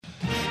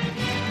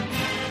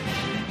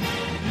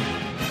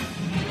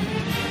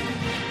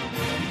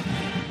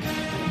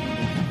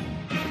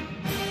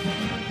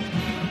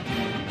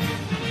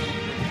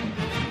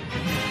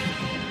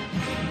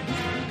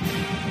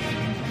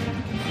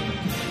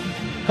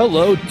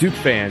Hello, Duke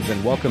fans,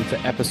 and welcome to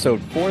episode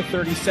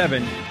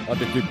 437 of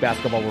the Duke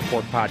Basketball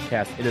Report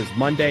podcast. It is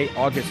Monday,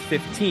 August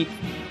 15th,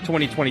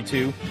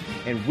 2022,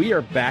 and we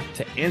are back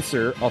to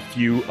answer a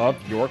few of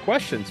your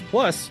questions.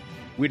 Plus,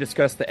 we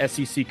discuss the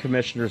SEC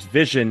Commissioner's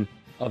vision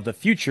of the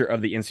future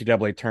of the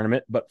NCAA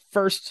tournament. But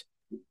first,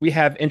 we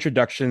have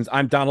introductions.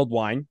 I'm Donald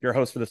Wine, your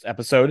host for this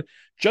episode.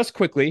 Just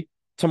quickly,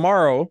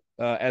 tomorrow,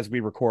 as we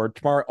record,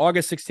 tomorrow,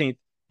 August 16th,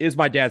 is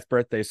my dad's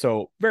birthday.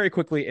 So very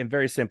quickly and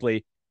very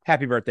simply,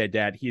 happy birthday,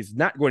 Dad. He's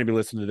not going to be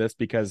listening to this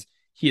because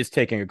he is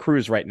taking a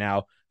cruise right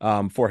now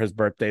for his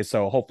birthday.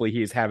 So hopefully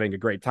he's having a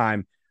great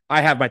time. I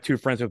have my two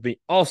friends with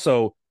me.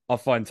 Also a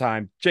fun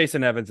time,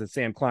 Jason Evans and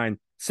Sam Klein.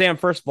 Sam,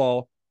 first of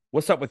all,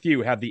 what's up with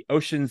you? Have the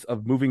oceans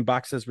of moving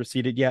boxes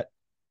receded yet?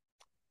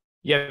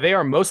 Yeah, they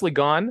are mostly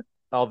gone,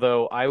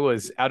 although I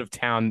was out of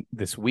town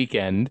this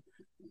weekend,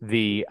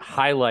 the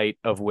highlight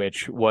of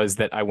which was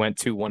that I went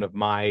to one of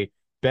my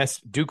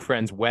best Duke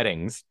friends'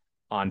 weddings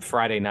on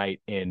Friday night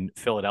in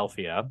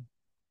Philadelphia.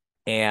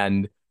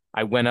 And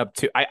I went up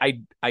to,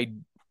 I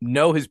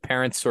know his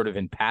parents sort of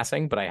in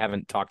passing, but I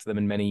haven't talked to them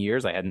in many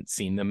years. I hadn't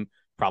seen them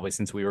probably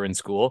since we were in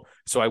school.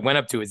 So I went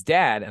up to his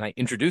dad and I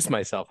introduced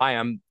myself. Hi,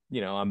 I'm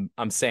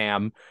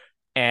Sam.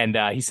 And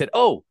he said,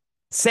 "Oh,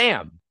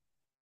 Sam,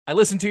 I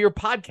listened to your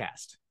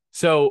podcast.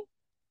 So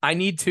I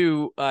need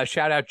to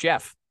shout out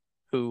Jeff,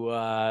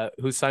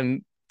 whose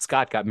son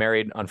Scott got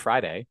married on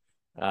Friday.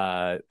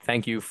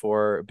 Thank you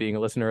for being a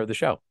listener of the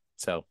show."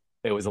 So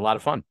it was a lot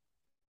of fun.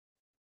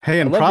 Hey,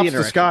 and props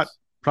to Scott.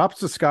 Props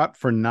to Scott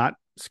for not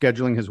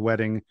scheduling his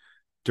wedding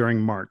during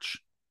March.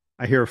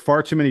 I hear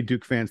far too many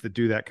Duke fans that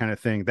do that kind of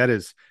thing. That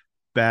is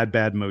bad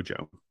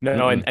mojo.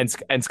 No,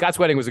 and Scott's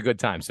wedding was a good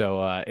time.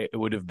 So it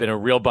would have been a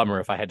real bummer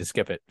if I had to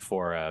skip it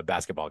for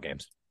basketball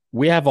games.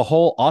 We have a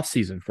whole off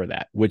season for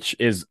that, which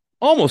is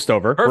almost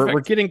over. We're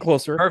getting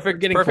closer.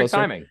 Perfect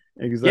timing.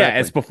 Exactly. Yeah,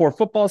 it's before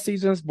football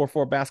seasons,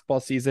 before basketball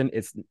season.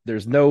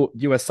 There's no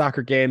U.S.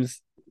 soccer games.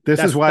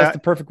 That's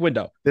the perfect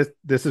window.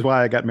 This is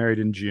why I got married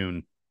in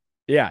June.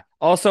 Yeah.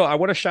 Also, I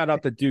want to shout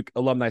out the Duke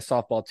alumni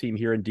softball team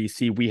here in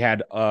DC. We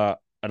had an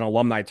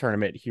alumni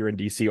tournament here in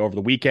DC over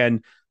the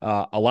weekend.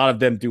 A lot of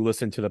them do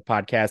listen to the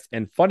podcast,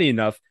 and funny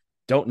enough,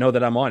 don't know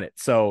that I'm on it.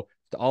 So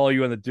to all of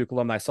you on the Duke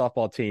alumni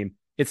softball team,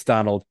 it's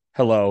Donald.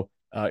 Hello.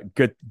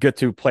 Good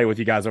to play with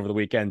you guys over the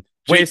weekend.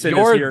 Jason Wait,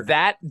 you're is here.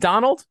 That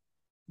Donald?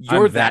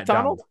 You're that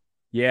Donald?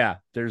 Yeah.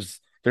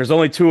 There's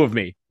only two of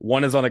me.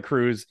 One is on a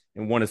cruise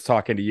and one is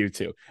talking to you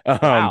two.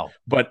 Wow.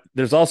 But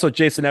there's also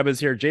Jason Evans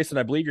here. Jason,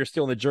 I believe you're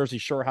still in the Jersey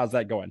Shore. How's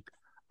that going?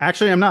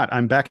 Actually, I'm not.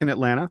 I'm back in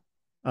Atlanta.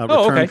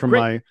 Returned from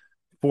my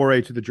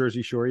foray to the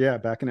Jersey Shore. Yeah,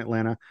 back in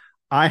Atlanta.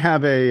 I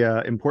have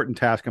a important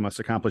task I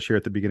must accomplish here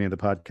at the beginning of the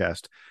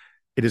podcast.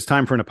 It is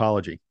time for an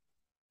apology.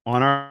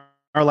 On our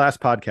last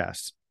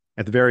podcast,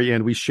 at the very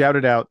end, we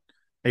shouted out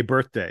a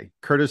birthday,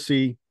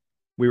 courtesy,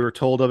 we were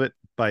told of it,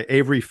 by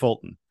Avery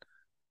Fulton.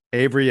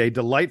 Avery, a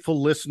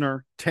delightful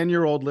listener,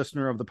 10-year-old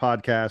listener of the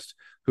podcast,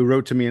 who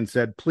wrote to me and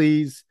said,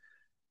 please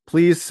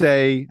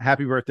say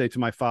happy birthday to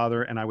my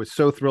father. And I was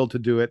so thrilled to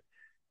do it.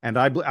 And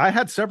I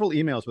had several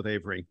emails with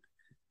Avery,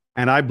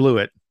 and I blew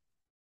it.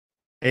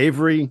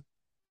 Avery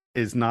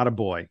is not a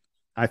boy.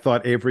 I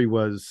thought Avery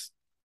was,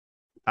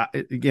 I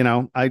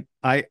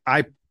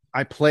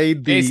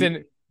played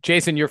the...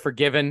 Jason, you're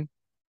forgiven.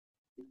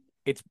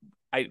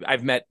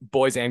 I've met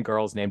boys and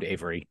girls named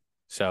Avery.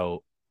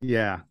 So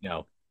yeah,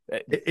 no.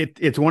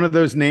 It's one of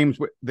those names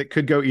that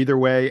could go either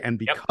way. And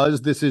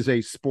because this is a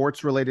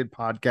sports related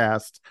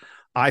podcast,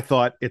 I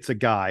thought it's a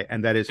guy,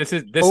 and that is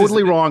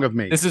totally wrong of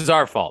me. This is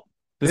our fault.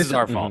 This is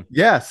our fault.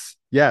 Yes.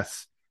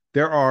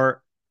 There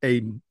are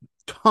a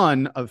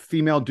ton of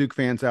female Duke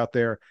fans out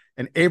there,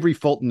 and Avery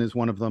Fulton is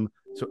one of them.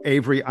 So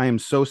Avery, I am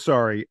so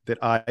sorry that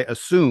I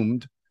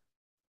assumed,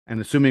 and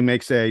assuming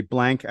makes a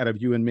blank out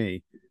of you and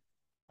me,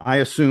 I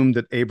assumed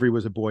that Avery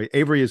was a boy.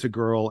 Avery is a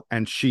girl,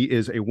 and she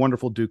is a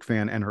wonderful Duke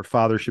fan, and her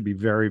father should be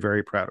very,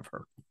 very proud of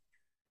her.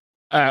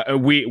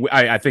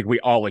 I think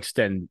we all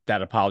extend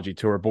that apology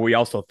to her, but we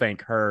also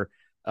thank her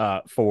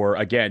for,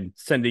 again,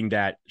 sending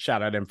that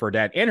shout out in for her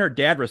dad. And her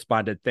dad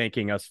responded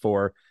thanking us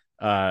for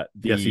yes,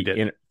 he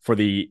did. For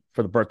the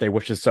birthday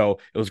wishes. So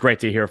it was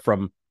great to hear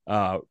from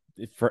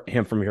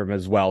him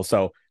as well.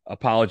 So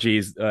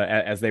apologies,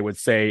 as they would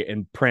say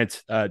in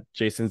print,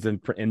 Jason's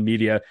in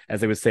media,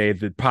 as they would say,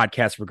 the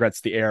podcast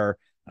regrets the error,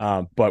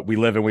 but we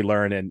live and we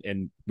learn,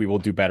 and we will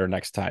do better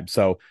next time.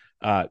 So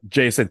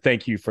Jason,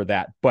 thank you for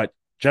that. But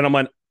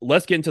gentlemen,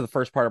 let's get into the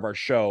first part of our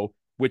show,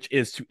 which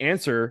is to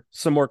answer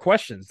some more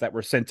questions that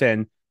were sent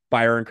in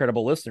by our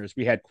incredible listeners.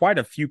 We had quite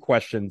a few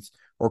questions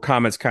or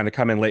comments kind of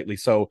come in lately.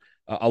 So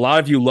a lot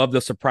of you love the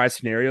surprise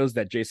scenarios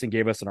that Jason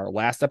gave us in our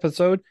last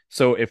episode.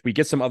 So if we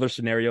get some other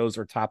scenarios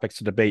or topics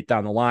to debate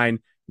down the line,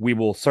 we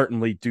will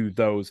certainly do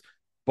those.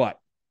 But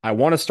I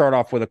want to start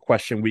off with a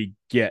question we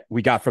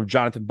got from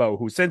Jonathan Bowe,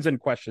 who sends in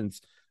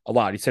questions a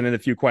lot. He sent in a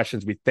few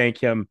questions. We thank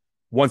him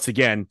once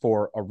again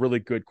for a really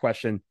good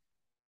question.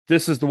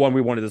 This is the one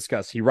we want to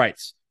discuss. He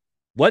writes,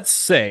 let's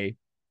say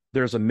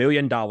there's $1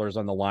 million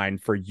on the line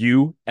for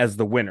you as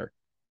the winner.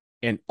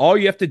 And all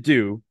you have to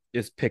do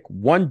is pick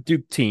one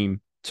Duke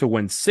team to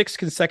win 6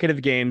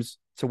 consecutive games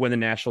to win the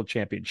national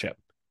championship.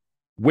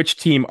 Which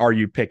team are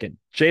you picking?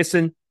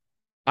 Jason,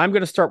 I'm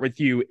going to start with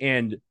you.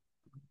 And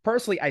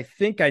personally, I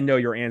think I know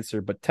your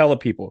answer, but tell the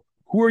people,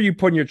 who are you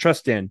putting your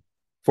trust in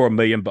for $1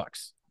 million?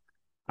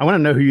 I want to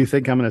know who you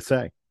think I'm going to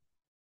say.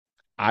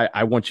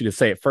 I want you to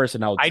say it first,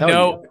 and I'll tell you. I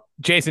know.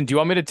 Jason, do you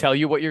want me to tell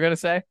you what you're going to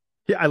say?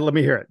 Yeah, let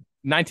me hear it.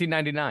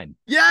 1999.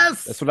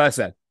 Yes! That's what I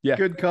said. Yeah.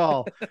 Good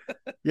call.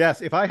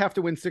 Yes, if I have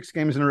to win 6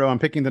 games in a row, I'm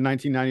picking the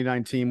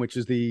 1999 team, which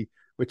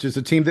is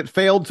a team that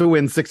failed to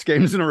win 6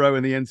 games in a row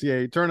in the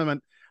NCAA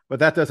tournament, but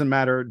that doesn't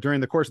matter. During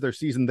the course of their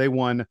season, they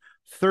won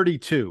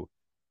 32.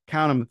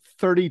 Count them,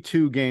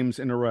 32 games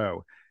in a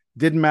row.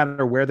 Didn't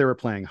matter where they were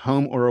playing,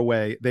 home or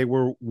away. They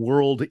were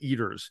world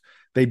eaters.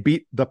 They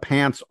beat the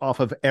pants off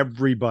of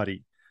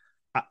everybody.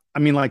 I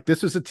mean, like,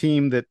 this is a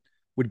team that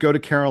would go to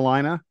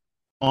Carolina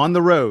on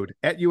the road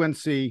at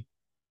UNC,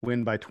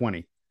 win by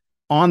 20.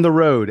 On the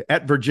road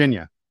at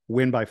Virginia,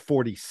 win by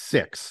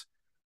 46.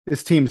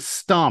 This team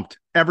stomped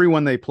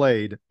everyone they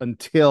played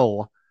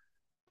until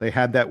they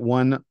had that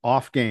one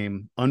off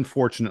game,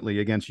 unfortunately,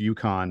 against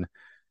UConn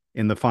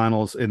in the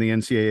finals, in the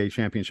NCAA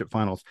championship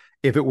finals.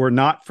 If it were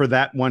not for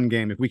that one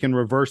game, if we can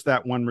reverse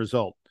that one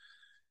result,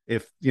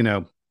 if,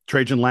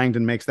 Trajan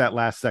Langdon makes that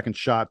last second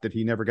shot that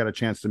he never got a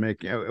chance to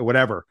make,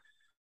 whatever,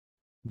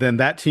 then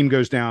that team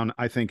goes down,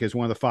 I think, as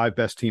one of the 5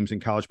 best teams in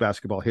college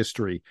basketball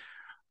history.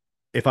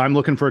 If I'm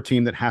looking for a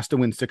team that has to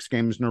win 6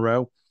 games in a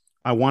row,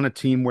 I want a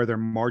team where their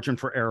margin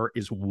for error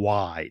is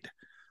wide,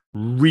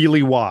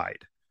 really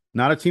wide.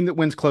 Not a team that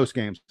wins close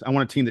games. I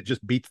want a team that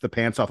just beats the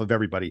pants off of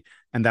everybody.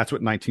 And that's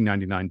what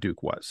 1999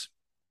 Duke was.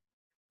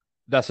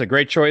 That's a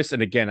great choice.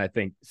 And again, I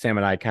think Sam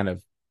and I kind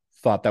of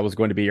thought that was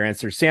going to be your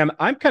answer. Sam,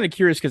 I'm kind of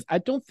curious because I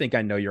don't think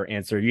I know your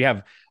answer. You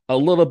have a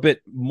little bit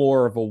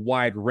more of a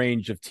wide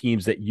range of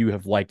teams that you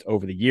have liked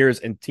over the years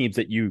and teams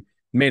that you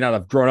may not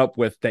have grown up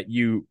with that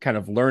you kind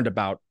of learned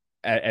about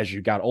as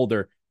you got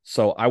older.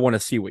 So I want to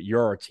see what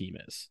your team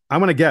is. I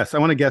want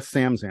to guess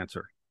Sam's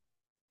answer.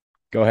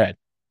 Go ahead.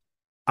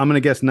 I'm going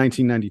to guess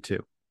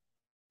 1992.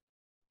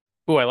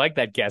 Oh, I like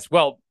that guess.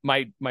 Well,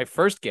 my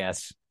first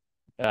guess,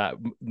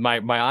 my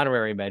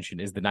honorary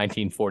mention is the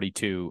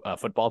 1942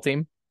 football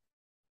team.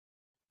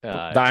 The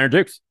Iron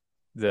Dukes.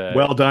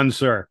 Well done,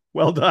 sir.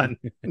 Well done.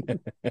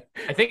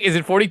 I think, is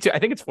it 42? I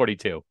think it's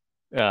 42.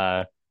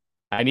 I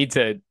need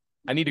to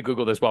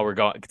Google this while we're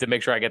going to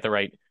make sure I get the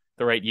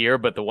right year,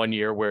 but the one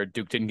year where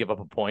Duke didn't give up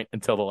a point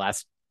until the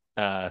last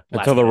the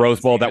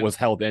Rose Bowl that was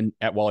held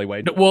at Wally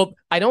Wade. Well,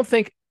 I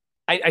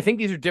think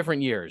these are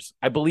different years.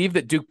 I believe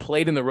that Duke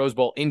played in the Rose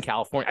Bowl in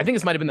California. I think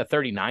this might have been the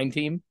 39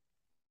 team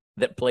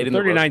that played in the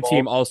Rose Bowl. 39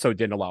 team also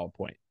didn't allow a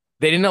point.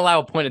 They didn't allow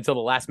a point until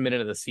the last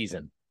minute of the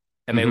season,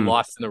 and they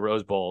lost in the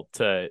Rose Bowl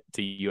to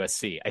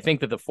USC. I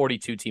think that the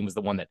 42 team was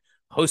the one that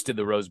hosted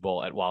the Rose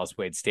Bowl at Wallace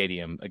Wade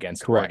Stadium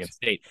against Oregon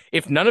State.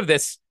 If none of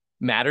this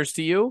matters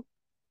to you,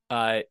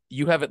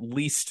 you have at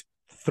least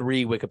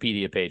 3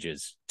 Wikipedia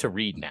pages to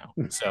read now.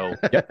 So,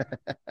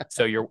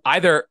 so you're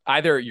either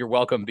you're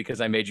welcome because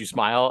I made you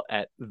smile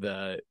at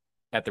the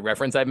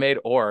reference I made,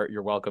 or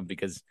you're welcome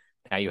because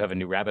now you have a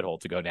new rabbit hole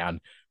to go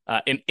down.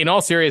 In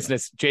all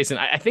seriousness, Jason,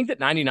 I think that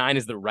 99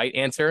 is the right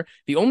answer.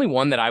 The only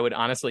one that I would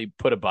honestly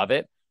put above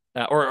it,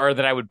 or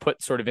that I would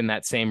put sort of in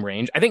that same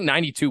range. I think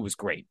 92 was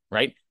great,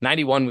 right?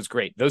 91 was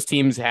great. Those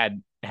teams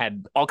had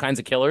all kinds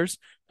of killers,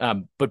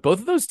 but both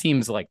of those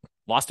teams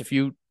lost a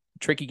few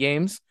tricky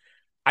games.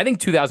 I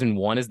think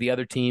 2001 is the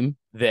other team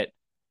that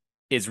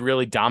is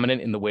really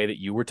dominant in the way that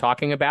you were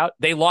talking about.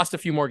 They lost a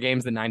few more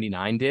games than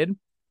 99 did,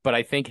 but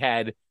I think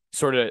had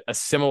sort of a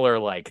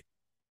similar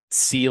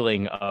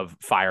ceiling of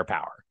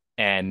firepower.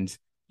 And,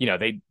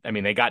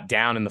 they got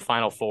down in the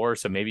Final Four,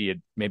 so maybe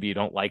you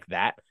don't like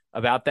that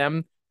about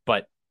them.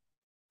 But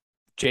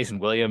Jason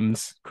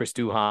Williams, Chris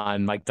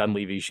Duhon, Mike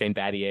Dunleavy, Shane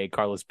Battier,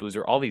 Carlos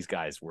Boozer, all these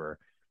guys were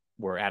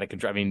out of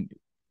control. I mean,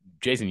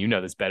 Jason, you know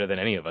this better than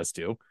any of us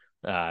do.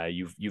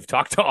 You've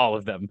talked to all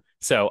of them.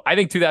 So I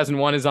think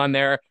 2001 is on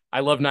there. I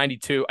love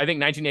 92. I think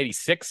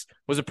 1986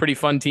 was a pretty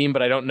fun team,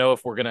 but I don't know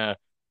if we're going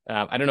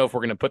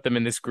to put them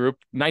in this group.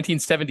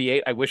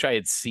 1978, I wish I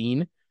had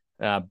seen,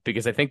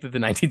 because I think that the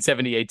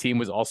 1978 team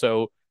was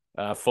also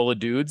full of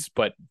dudes,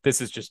 but this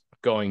is just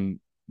going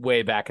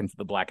way back into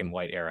the black and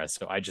white era.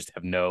 So I just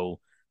have no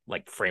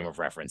frame of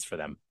reference for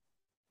them.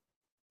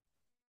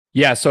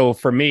 Yeah. So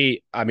for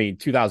me,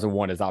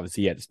 2001 is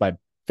obviously it. It's my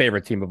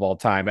favorite team of all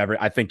time ever.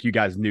 I think you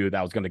guys knew that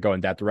I was going to go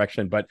in that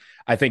direction, but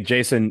I think,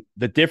 Jason,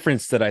 the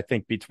difference that I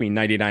think between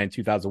 99 and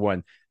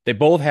 2001, they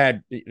both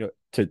had,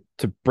 to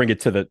bring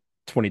it to the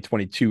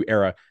 2022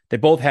 era, they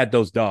both had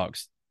those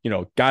dogs,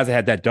 guys that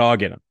had that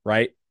dog in them,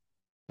 right?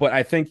 But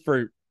I think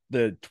for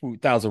the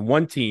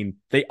 2001 team,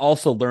 they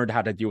also learned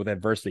how to deal with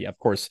adversity. Of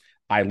course,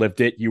 I lived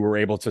it. You were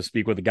able to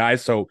speak with the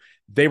guys, so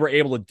they were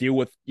able to deal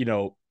with,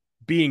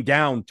 being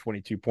down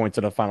 22 points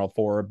in the Final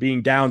Four, or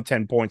being down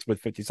 10 points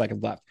with 50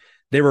 seconds left.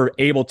 They were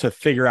able to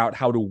figure out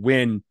how to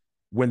win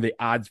when the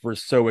odds were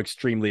so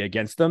extremely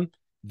against them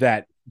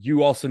that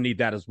you also need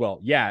that as well.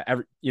 Yeah, I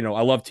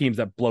love teams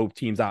that blow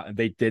teams out, and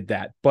they did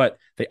that, but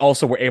they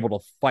also were able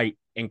to fight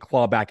and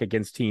claw back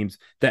against teams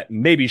that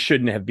maybe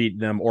shouldn't have beaten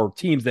them, or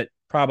teams that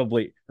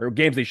probably, or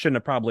games they shouldn't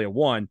have probably have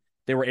won.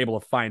 They were able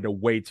to find a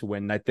way to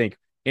win. And I think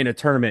in a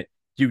tournament,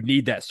 you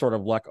need that sort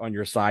of luck on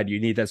your side. You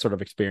need that sort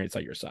of experience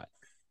on your side.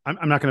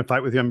 I'm not going to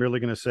fight with you. I'm merely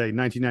going to say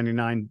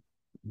 1999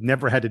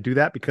 never had to do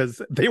that because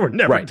they were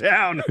never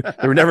down.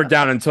 They were never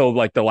down until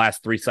like the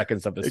last 3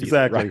 seconds of the season.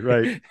 Exactly,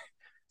 right.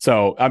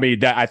 So, I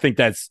mean, I think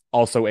that's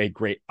also a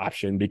great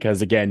option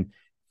because, again,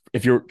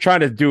 if you're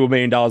trying to do $1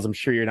 million, I'm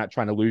sure you're not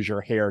trying to lose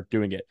your hair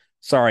doing it.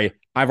 Sorry,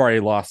 I've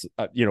already lost,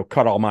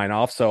 cut all mine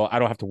off, so I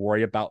don't have to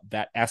worry about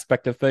that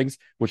aspect of things,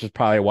 which is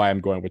probably why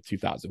I'm going with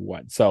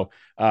 2001. So,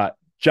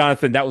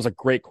 Jonathan, that was a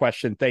great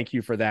question. Thank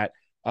you for that.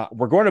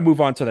 We're going to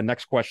move on to the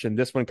next question.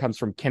 This one comes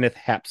from Kenneth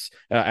Heps.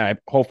 I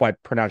hope I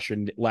pronounced your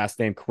last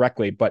name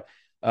correctly, but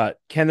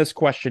Kenneth's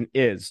question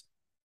is,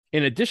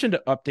 in addition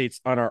to updates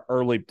on our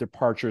early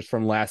departures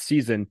from last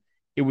season,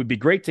 it would be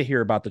great to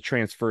hear about the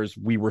transfers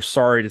we were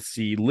sorry to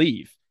see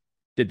leave.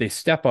 Did they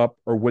step up,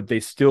 or would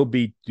they still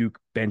be Duke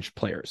bench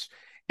players?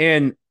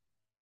 And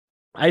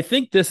I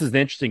think this is an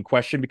interesting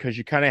question because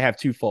you kind of have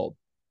twofold: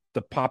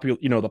 the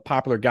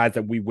popular guys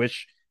that we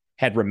wish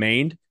had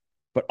remained,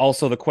 but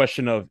also the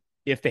question of,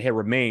 if they had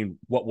remained,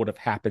 what would have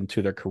happened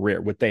to their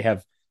career? Would they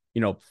have,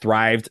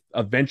 thrived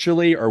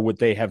eventually, or would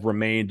they have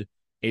remained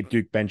a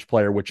Duke bench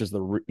player, which is the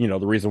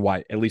reason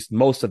why at least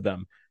most of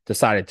them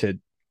decided to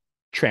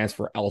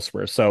transfer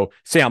elsewhere. So,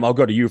 Sam, I'll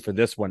go to you for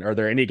this one. Are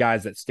there any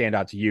guys that stand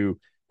out to you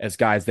as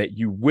guys that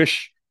you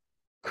wish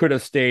could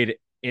have stayed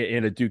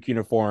in a Duke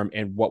uniform,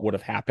 and what would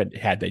have happened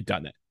had they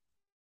done it?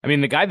 I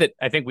mean, the guy that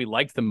I think we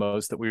liked the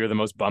most, that we were the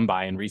most bummed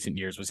by in recent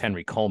years, was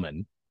Henry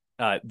Coleman.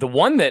 The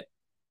one that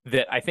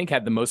I think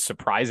had the most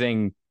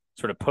surprising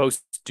sort of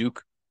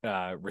post-Duke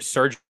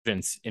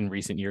resurgence in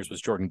recent years was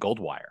Jordan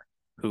Goldwire,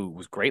 who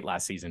was great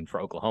last season for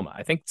Oklahoma.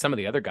 I think some of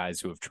the other guys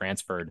who have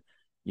transferred,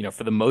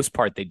 for the most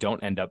part, they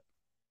don't end up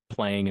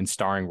playing in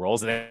starring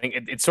roles. And I think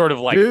it's sort of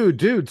like,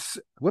 dudes.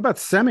 What about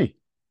Semi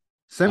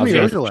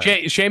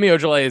Ojeleye? Semi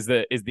Ojeleye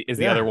is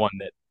the other one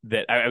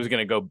that I was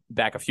going to go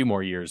back a few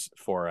more years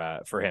for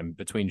him,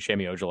 between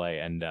Semi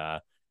Ojeleye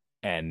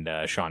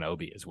and Sean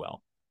Obi as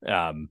well.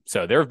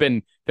 So there have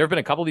been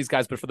a couple of these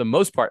guys, but for the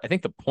most part, I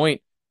think the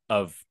point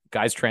of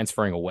guys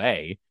transferring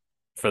away,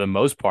 for the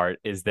most part,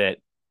 is that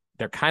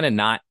they're kind of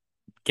not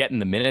getting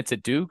the minutes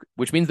at Duke,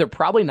 which means they're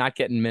probably not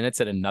getting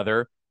minutes at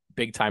another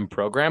big time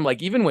program.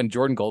 Like, even when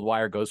Jordan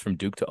Goldwire goes from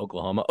Duke to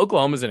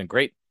Oklahoma's in a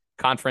great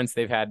conference.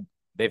 They've had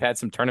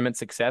some tournament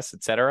success,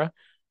 etc.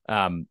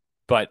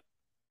 But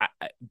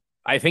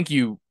I think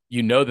you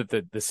know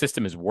that the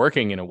system is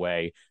working in a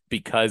way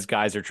because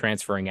guys are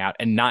transferring out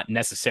and not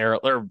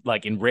necessarily, or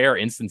like in rare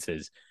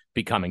instances,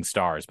 becoming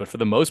stars. But for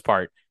the most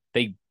part,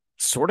 they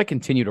sort of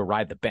continue to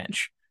ride the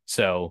bench.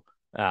 So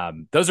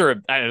those are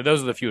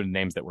the few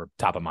names that were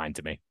top of mind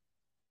to me.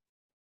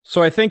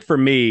 So I think for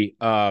me,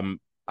 I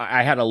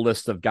had a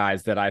list of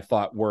guys that I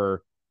thought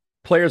were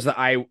players that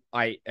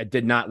I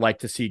did not like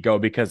to see go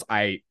because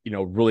I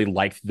really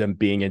liked them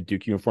being in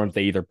Duke uniforms.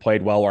 They either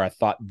played well or I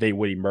thought they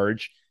would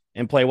emerge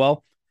and play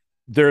well.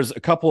 There's a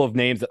couple of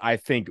names that I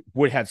think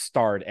would have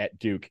starred at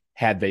Duke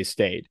had they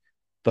stayed.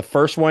 The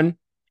first one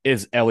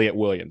is Elliot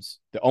Williams.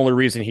 The only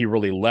reason he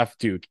really left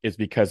Duke is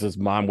because his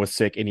mom was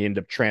sick and he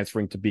ended up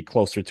transferring to be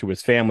closer to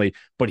his family.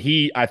 But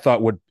he, I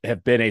thought, would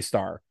have been a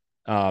star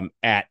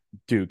at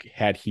Duke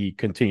had he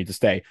continued to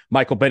stay.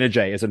 Michael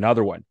Benajay is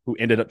another one who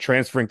ended up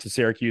transferring to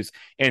Syracuse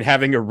and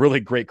having a really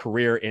great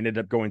career, ended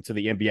up going to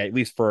the NBA, at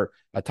least for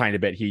a tiny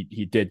bit. He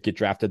did get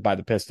drafted by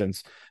the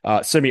Pistons.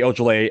 Semi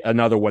Ojeleye,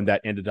 another one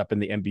that ended up in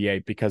the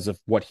NBA because of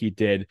what he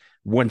did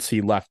once he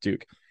left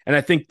Duke. And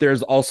I think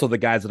there's also the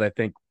guys that I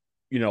think,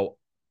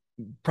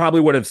 probably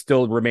would have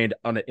still remained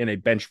in a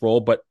bench role,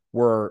 but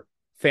were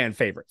fan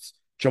favorites.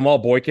 Jamal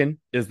Boykin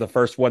is the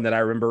first one that I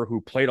remember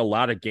who played a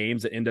lot of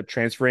games that ended up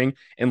transferring.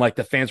 And like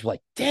the fans were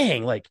like,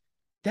 dang, like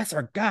that's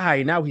our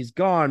guy. Now he's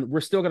gone.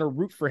 We're still going to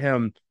root for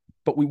him,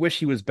 but we wish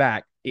he was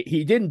back.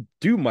 He didn't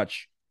do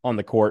much on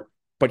the court,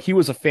 but he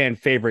was a fan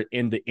favorite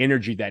in the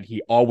energy that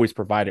he always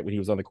provided when he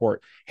was on the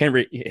court.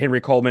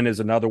 Henry Coleman is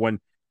another one.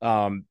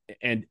 And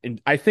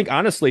I think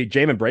honestly,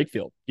 Jamin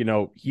Brakefield,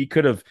 he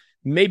could have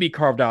maybe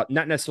carved out,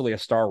 not necessarily a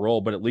star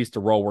role, but at least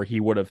a role where he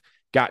would have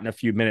gotten a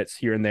few minutes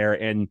here and there.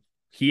 And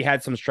he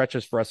had some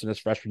stretches for us in his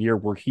freshman year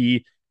where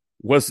he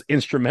was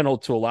instrumental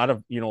to a lot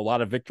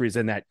of victories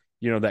in that,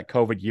 that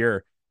COVID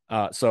year.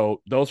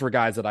 So those were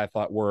guys that I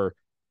thought were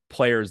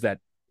players that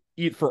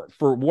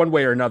for one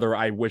way or another,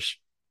 I wish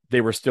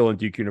they were still in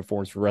Duke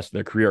uniforms for the rest of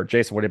their career.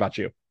 Jason, what about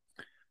you?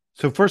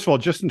 So first of all,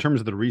 just in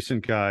terms of the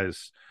recent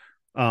guys,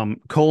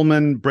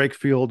 Coleman,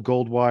 Brakefield,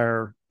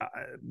 Goldwire,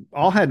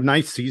 all had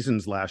nice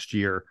seasons last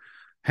year.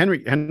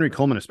 Henry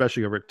Coleman,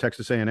 especially over at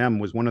Texas A&M,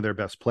 was one of their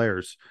best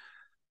players.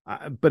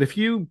 But if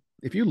you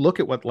look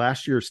at what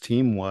last year's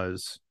team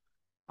was,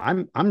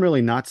 I'm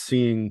really not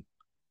seeing.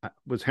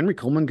 Was Henry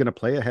Coleman going to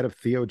play ahead of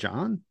Theo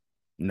John?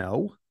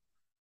 No.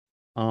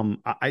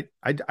 I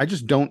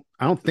just don't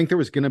think there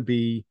was going to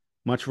be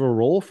much of a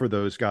role for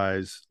those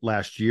guys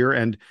last year.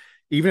 And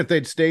even if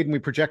they'd stayed and we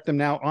project them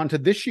now onto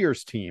this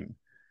year's team,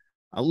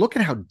 look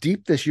at how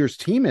deep this year's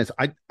team is.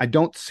 I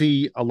don't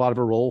see a lot of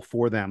a role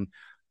for them.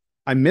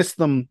 I miss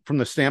them from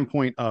the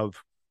standpoint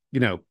of,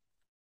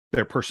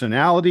 their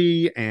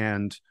personality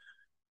and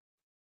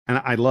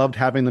I loved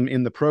having them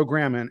in the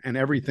program and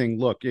everything.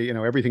 Look,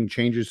 everything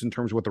changes in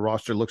terms of what the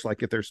roster looks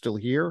like if they're still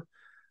here.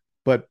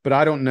 But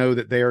I don't know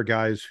that they are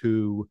guys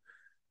who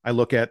I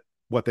look at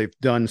what they've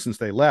done since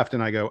they left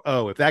and I go,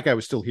 oh, if that guy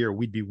was still here,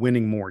 we'd be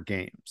winning more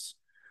games.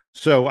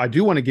 So I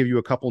do want to give you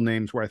a couple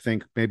names where I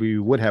think maybe we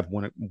would have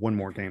won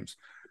more games.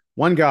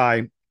 One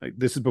guy,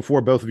 this is before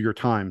both of your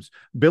times,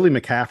 Billy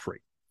McCaffrey,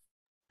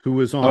 who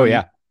was on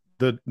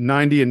the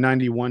 90 and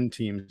 91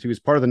 teams. He was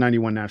part of the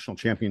 91 national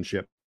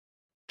championship,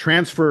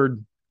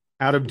 transferred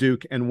out of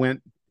Duke and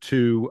went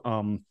to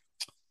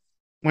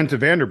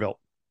Vanderbilt,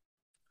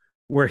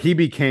 where he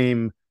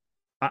became,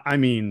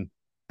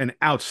 an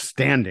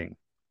outstanding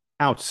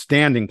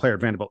player at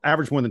Vanderbilt.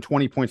 Averaged more than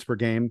 20 points per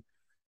game.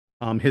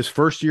 His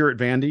first year at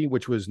Vandy,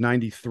 which was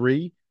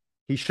 93,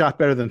 he shot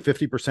better than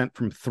 50%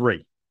 from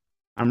three.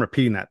 I'm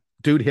repeating that.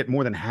 Dude hit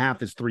more than half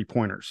his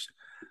three-pointers.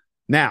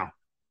 Now,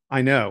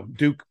 I know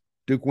Duke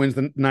wins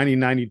the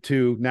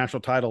 1992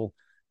 national title,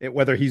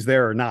 whether he's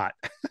there or not.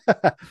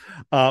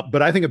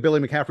 But I think if Billy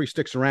McCaffrey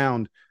sticks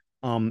around,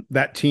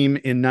 that team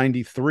in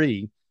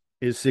 93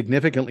 is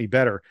significantly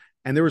better.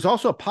 And there was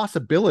also a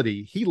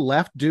possibility he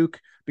left Duke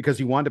because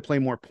he wanted to play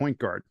more point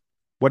guard.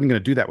 Wasn't going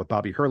to do that with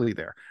Bobby Hurley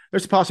there.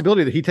 There's a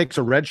possibility that he takes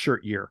a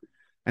redshirt year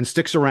and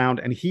sticks around,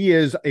 and he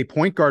is a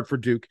point guard for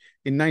Duke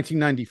in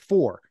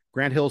 1994.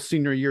 Grant Hill's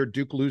senior year,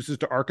 Duke loses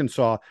to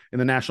Arkansas in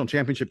the national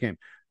championship game.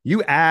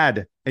 You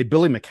add a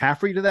Billy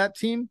McCaffrey to that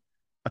team,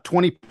 a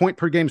 20-point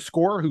per game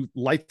scorer who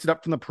lights it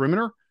up from the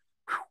perimeter.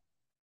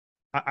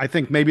 I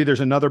think maybe there's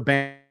another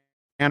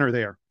banner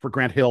there for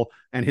Grant Hill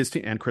and his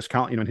team and Chris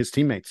Collins, and his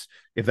teammates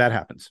if that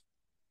happens.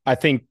 I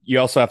think you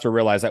also have to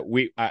realize that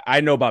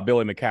I know about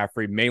Billy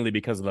McCaffrey mainly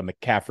because of the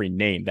McCaffrey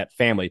name, that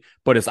family,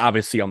 but it's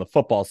obviously on the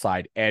football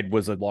side. Ed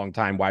was a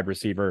longtime wide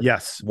receiver.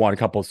 Yes. Won a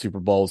couple of Super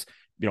Bowls.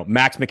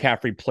 Max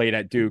McCaffrey played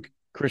at Duke.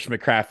 Christian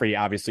McCaffrey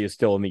obviously is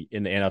still in the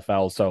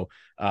NFL. So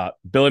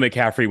Billy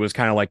McCaffrey was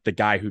kind of like the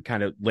guy who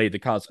kind of laid the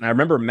cause. And I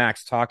remember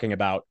Max talking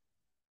about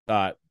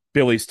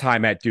Billy's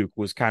time at Duke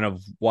was kind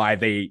of why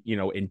they,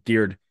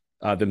 endeared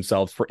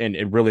themselves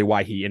and really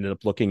why he ended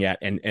up looking at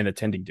and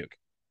attending Duke.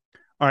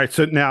 All right,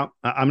 so now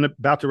I'm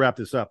about to wrap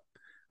this up.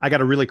 I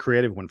got a really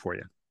creative one for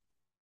you.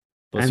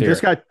 This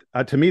guy,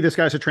 to me, this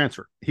guy's a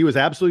transfer. He was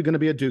absolutely going to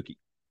be a Dookie.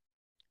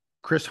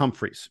 Chris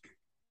Humphreys.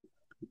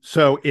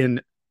 So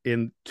in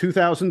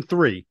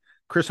 2003,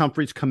 Chris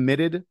Humphreys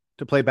committed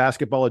to play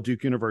basketball at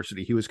Duke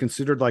University. He was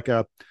considered like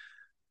a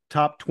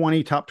top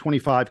 20, top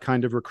 25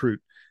 kind of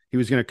recruit. He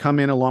was going to come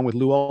in along with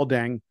Luol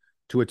Deng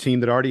to a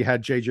team that already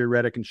had J.J.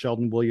 Redick and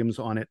Sheldon Williams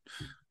on it.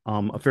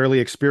 A fairly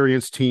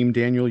experienced team.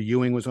 Daniel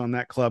Ewing was on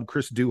that club,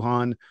 Chris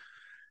Duhon.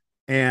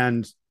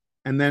 And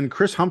then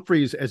Chris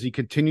Humphreys, as he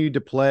continued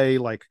to play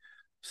like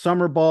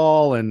summer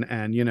ball and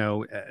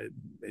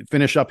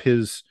finish up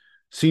his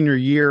senior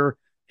year,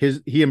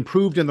 he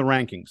improved in the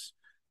rankings.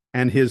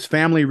 And his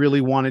family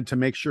really wanted to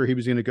make sure he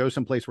was going to go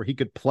someplace where he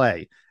could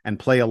play and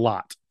play a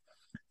lot.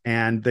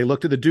 And they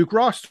looked at the Duke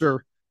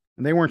roster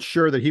and they weren't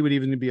sure that he would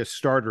even be a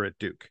starter at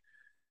Duke.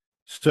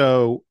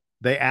 So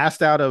they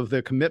asked out of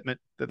the commitment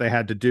that they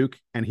had to Duke,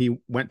 and he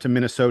went to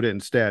Minnesota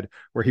instead,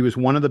 where he was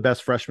one of the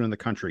best freshmen in the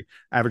country.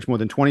 Averaged more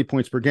than 20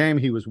 points per game.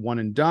 He was one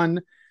and done.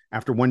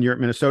 After 1 year at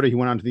Minnesota, he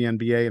went on to the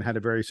NBA and had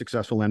a very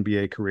successful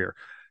NBA career.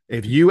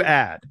 If you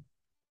add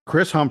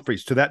Chris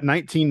Humphreys to that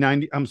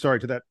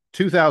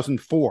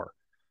 2004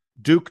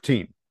 Duke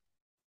team,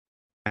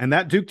 and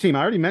that Duke team,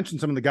 I already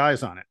mentioned some of the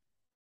guys on it.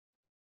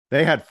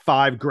 They had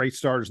 5 great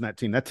starters in that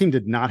team. That team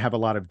did not have a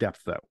lot of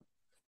depth, though.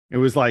 It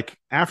was like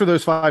after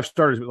those 5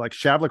 starters, it was like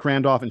Shavlik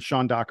Randolph and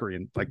Sean Dockery,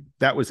 and like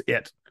that was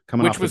it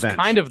coming off the bench. Which was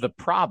kind of the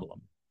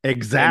problem,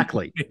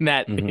 exactly, in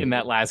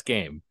that last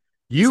game.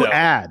 You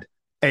add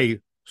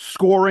a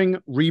scoring,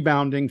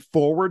 rebounding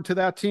forward to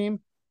that team.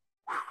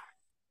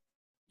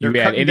 You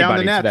add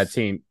anybody to that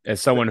team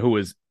as someone who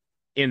was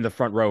in the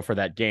front row for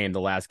that game, the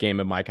last game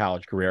of my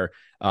college career.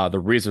 The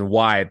reason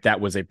why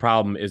that was a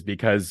problem is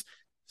because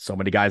so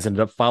many guys ended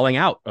up falling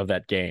out of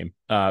that game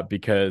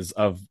because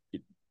of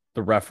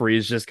the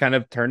referees just kind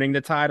of turning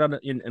the tide on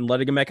and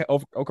letting him make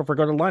Okafor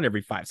go to the line every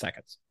 5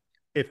 seconds.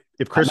 If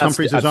Chris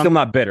Humphreys is still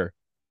not bitter.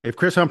 If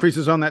Chris Humphreys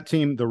is on that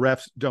team, the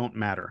refs don't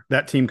matter.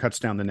 That team cuts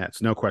down the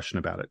nets, no question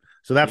about it.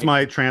 So that's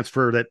my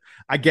transfer. That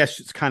I guess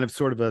it's kind of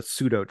sort of a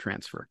pseudo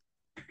transfer.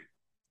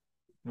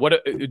 What,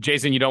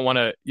 Jason? You don't want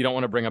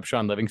to bring up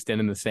Sean Livingston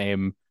in the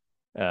same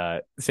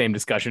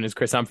discussion as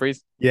Chris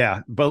Humphreys?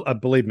 Yeah, but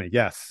believe me,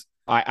 yes.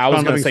 I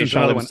was going to say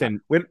Sean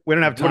Livingston we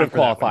don't have time would have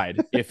qualified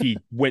if he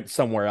went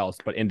somewhere else,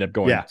 but ended up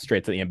going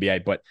straight to the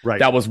NBA. But right.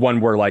 That was one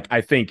where, like,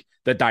 I think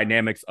the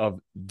dynamics of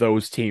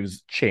those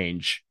teams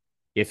change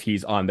if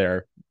he's on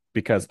there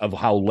because of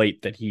how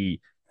late that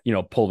he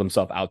pulled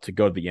himself out to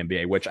go to the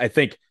NBA, which I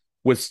think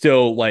was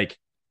still like,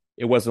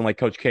 it wasn't like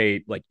Coach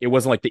K, like it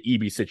wasn't like the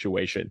EB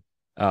situation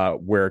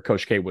where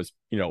Coach K was,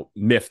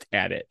 miffed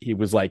at it. He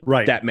was like,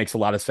 right, that makes a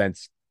lot of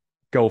sense.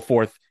 Go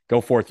forth,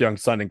 young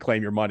son, and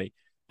claim your money.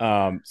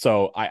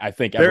 So I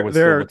think everyone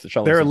still looks at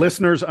Sean There are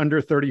Livingston. listeners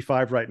under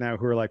 35 right now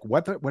who are like,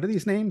 what are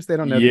these names? They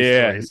don't know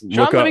Yeah, these stories.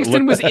 Sean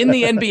Livingston was in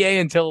the NBA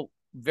until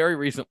very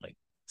recently.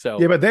 So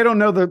yeah, but they don't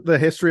know the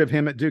history of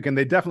him at Duke, and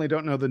they definitely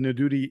don't know the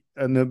Nududi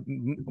and the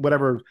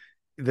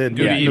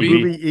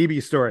Naboubi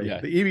Eb story.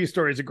 Yeah. The Eb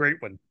story is a great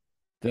one.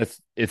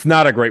 It's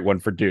not a great one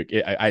for Duke.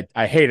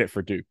 I hate it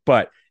for Duke,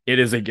 but it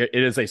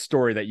is a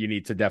story that you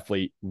need to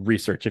definitely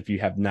research if you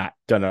have not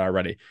done it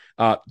already.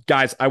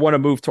 Guys, I want to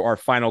move to our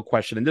final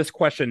question, and this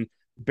question,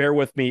 bear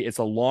with me, it's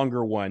a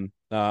longer one,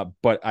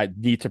 but I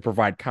need to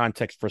provide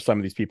context for some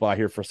of these people out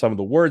here for some of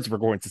the words we're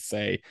going to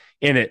say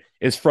in it.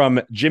 Is from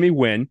Jimmy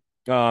Wynn.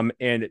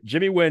 And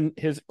Jimmy Wynn,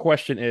 his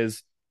question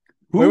is,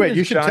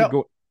 you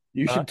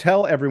should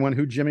tell everyone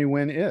who Jimmy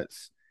Wynn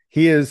is.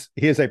 He is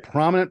a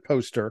prominent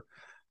poster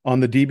on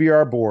the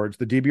DBR boards,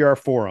 the DBR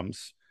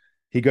forums.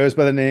 He goes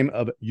by the name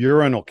of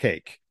Urinal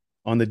Cake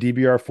on the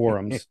DBR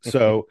forums.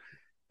 So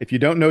if you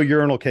don't know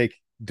Urinal Cake,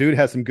 dude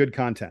has some good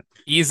content.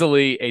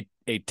 Easily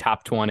a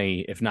top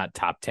 20, if not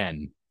top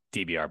 10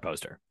 DBR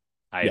poster.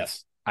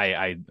 Yes.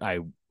 I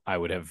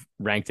would have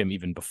ranked him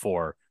even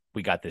before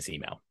we got this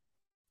email.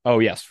 Oh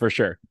yes, for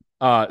sure.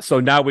 So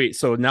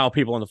now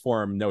people on the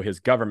forum know his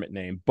government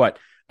name, but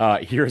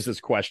here's his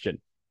question.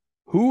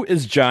 Who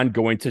is John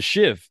going to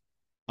shiv?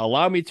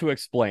 Allow me to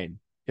explain.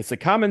 It's a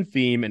common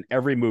theme in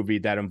every movie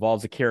that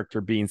involves a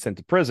character being sent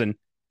to prison,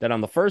 that on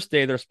the first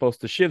day they're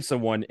supposed to shiv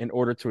someone in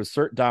order to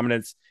assert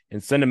dominance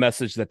and send a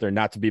message that they're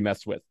not to be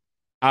messed with.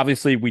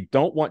 Obviously, we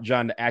don't want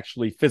John to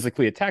actually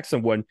physically attack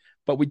someone,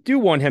 but we do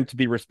want him to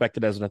be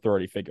respected as an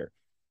authority figure.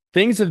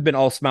 Things have been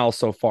all smiles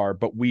so far,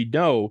 but we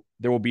know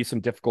there will be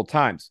some difficult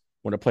times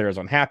when a player is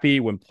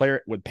unhappy, when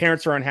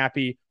parents are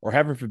unhappy, or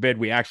heaven forbid,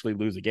 we actually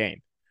lose a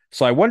game.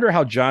 So I wonder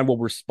how John will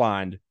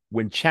respond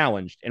when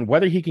challenged and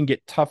whether he can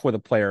get tough with a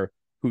player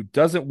who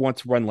doesn't want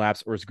to run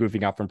laps or is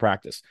goofing out from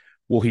practice.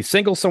 Will he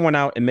single someone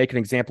out and make an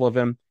example of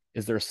him?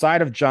 Is there a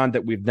side of John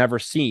that we've never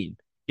seen?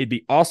 It'd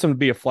be awesome to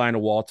be a fly on the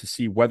wall to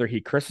see whether he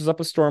curses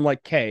up a storm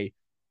like Kay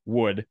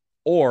would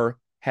or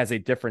has a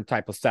different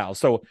type of style.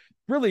 So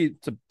really,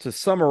 to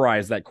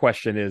summarize that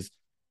question is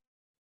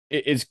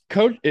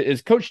Coach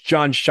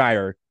Jon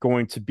Scheyer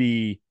going to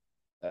be,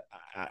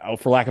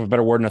 for lack of a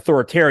better word, an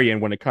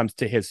authoritarian when it comes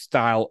to his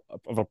style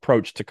of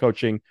approach to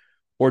coaching?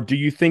 Or do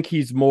you think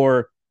he's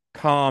more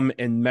calm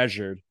and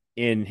measured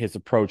in his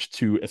approach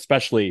to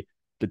especially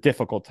the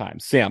difficult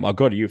times? Sam, I'll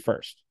go to you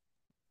first.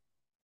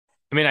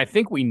 I mean, I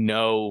think we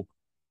know,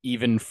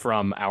 even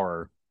from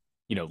our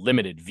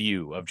limited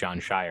view of Jon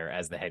Scheyer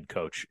as the head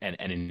coach and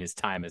in his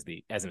time as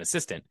an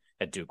assistant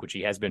at Duke, which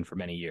he has been for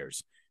many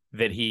years,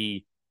 that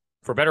he,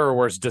 for better or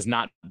worse, does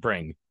not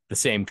bring the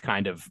same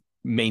kind of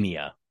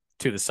mania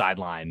to the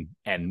sideline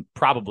and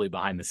probably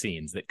behind the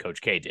scenes that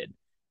Coach K did.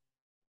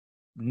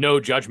 No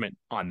judgment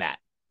on that,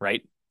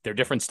 right? They're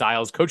different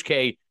styles. Coach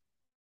K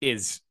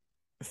is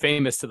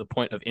famous to the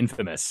point of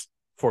infamous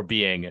for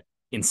being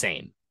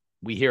insane.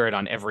 We hear it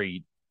on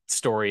every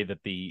story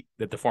that the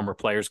former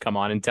players come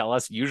on and tell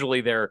us.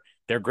 Usually their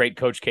great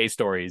Coach K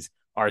stories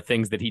are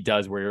things that he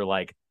does where you're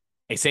like,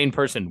 a sane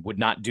person would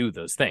not do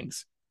those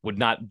things, would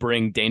not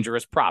bring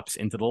dangerous props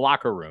into the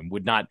locker room,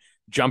 would not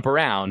jump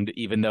around,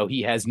 even though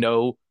he has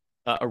no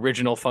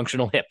original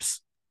functional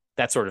hips,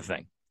 that sort of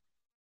thing.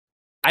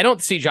 I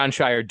don't see Jon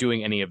Scheyer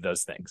doing any of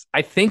those things.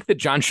 I think that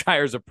Jon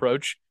Scheyer's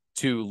approach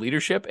to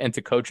leadership and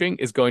to coaching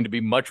is going to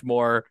be much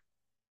more,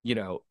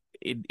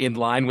 in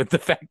line with the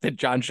fact that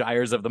Jon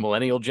Scheyer's of the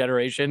millennial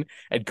generation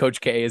and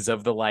Coach K is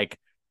of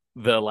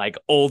the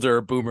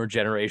older boomer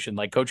generation.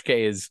 Like Coach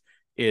K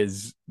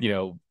is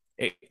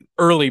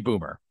early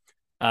boomer.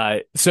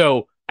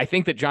 So I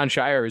think that Jon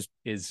Scheyer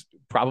is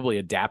probably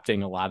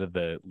adapting a lot of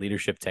the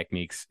leadership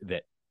techniques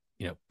that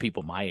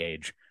people my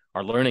age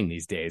are learning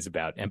these days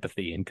about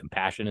empathy and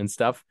compassion and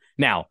stuff.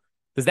 Now,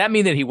 does that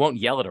mean that he won't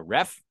yell at a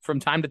ref from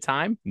time to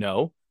time?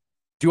 No.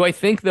 Do I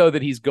think, though,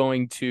 that he's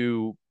going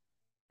to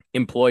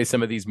employ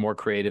some of these more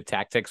creative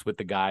tactics with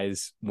the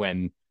guys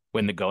when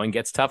the going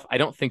gets tough? I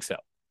don't think so.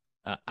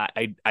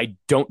 I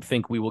don't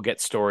think we will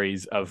get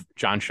stories of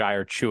Jon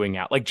Scheyer chewing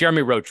out. Like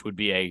Jeremy Roach would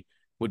be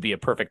a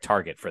perfect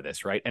target for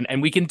this, right?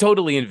 And we can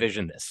totally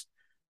envision this.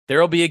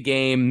 There'll be a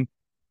game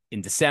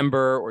in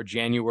December or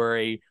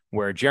January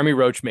where Jeremy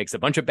Roach makes a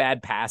bunch of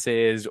bad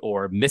passes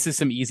or misses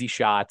some easy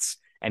shots,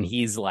 and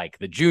he's like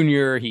the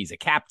junior, he's a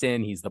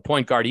captain, he's the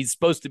point guard, he's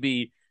supposed to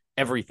be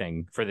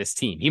everything for this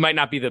team. He might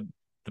not be the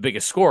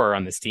biggest scorer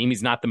on this team,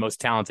 he's not the most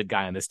talented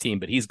guy on this team,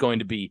 but he's going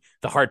to be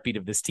the heartbeat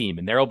of this team.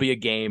 And there'll be a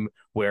game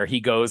where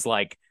he goes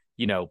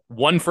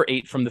 1 for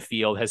 8 from the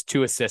field, has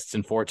 2 assists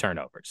and 4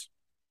 turnovers.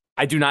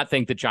 I do not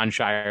think that Jon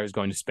Scheyer is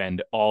going to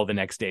spend all the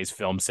next day's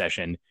film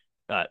session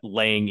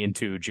laying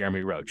into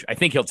Jeremy Roach. I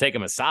think he'll take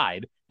him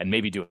aside and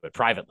maybe do it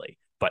privately,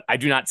 but I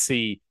do not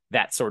see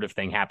that sort of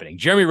thing happening.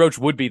 Jeremy Roach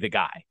would be the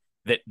guy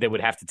that would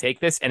have to take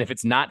this. And if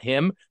it's not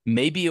him,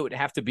 maybe it would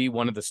have to be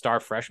one of the star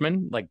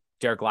freshmen like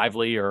Derek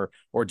Lively or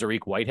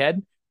Dariq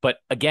Whitehead. But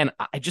again,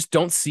 I just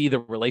don't see the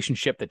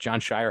relationship that Jon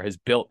Scheyer has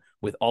built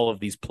with all of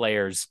these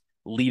players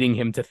leading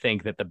him to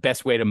think that the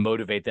best way to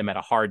motivate them at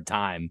a hard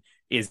time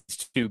is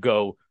to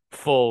go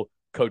full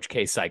Coach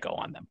K psycho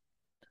on them.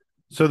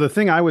 So the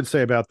thing I would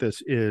say about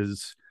this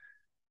is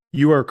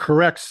you are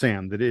correct,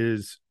 Sam, that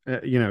is,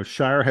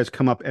 Scheyer has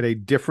come up at a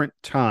different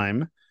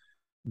time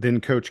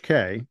than Coach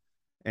K,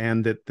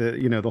 and that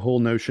the whole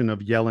notion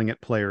of yelling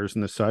at players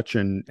and the such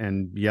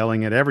and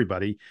yelling at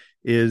everybody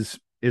is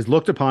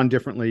looked upon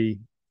differently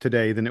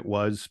today than it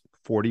was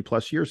 40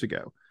 plus years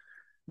ago.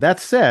 That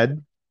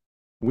said,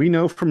 we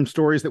know from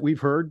stories that we've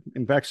heard,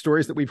 in fact,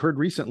 stories that we've heard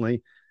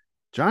recently,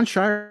 Jon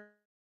Scheyer,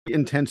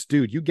 intense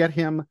dude. You get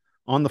him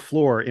on the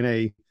floor in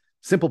a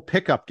simple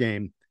pickup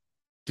game,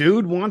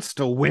 dude wants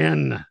to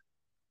win,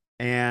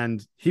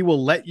 and he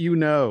will let you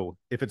know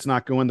if it's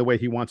not going the way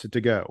he wants it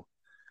to go.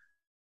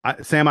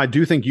 Sam, I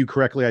do think you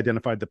correctly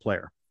identified the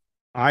player.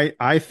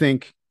 I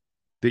think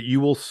that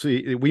you will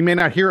see, we may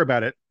not hear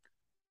about it,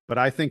 but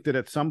I think that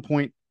at some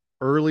point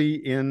early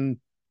in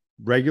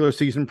regular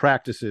season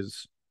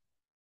practices,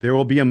 there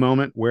will be a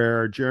moment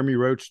where Jeremy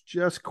Roach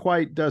just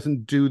quite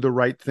doesn't do the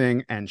right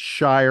thing, and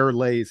Scheyer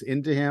lays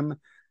into him,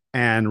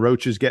 and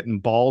Roach is getting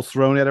balls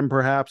thrown at him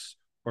perhaps,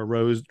 or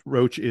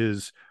Roach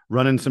is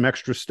running some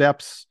extra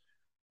steps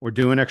or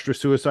doing extra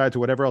suicides or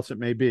whatever else it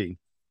may be.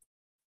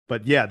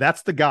 But yeah,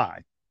 that's the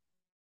guy.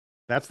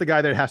 That's the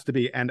guy that it has to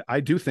be. And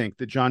I do think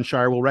that Jon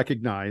Scheyer will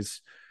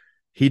recognize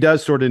he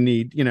does sort of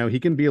need, he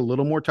can be a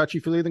little more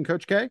touchy-feely than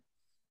Coach K,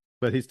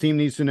 but his team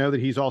needs to know that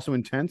he's also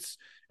intense,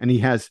 and he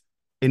has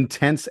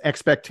intense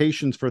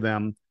expectations for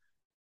them.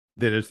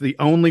 That is the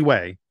only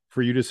way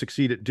for you to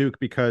succeed at Duke,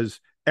 because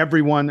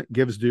everyone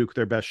gives Duke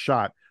their best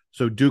shot.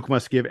 So Duke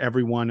must give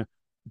everyone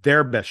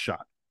their best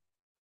shot.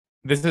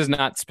 This is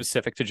not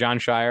specific to Jon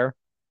Scheyer,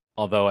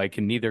 although I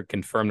can neither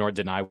confirm nor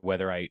deny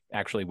whether I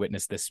actually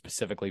witnessed this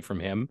specifically from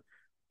him.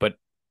 But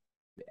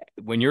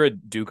when you're a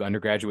Duke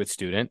undergraduate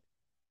student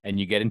and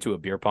you get into a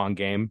beer pong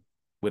game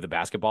with a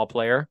basketball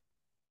player,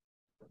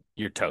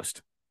 you're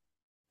toast.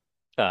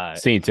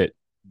 Seen it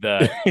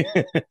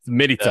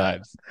many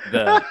times.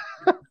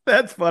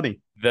 That's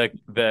funny.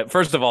 The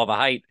first of all, the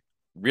height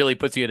really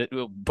puts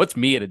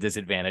me at a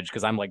disadvantage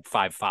because I'm like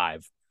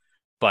 5'5",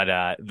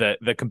 but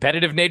the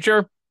competitive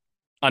nature,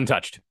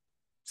 untouched.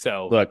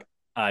 So look,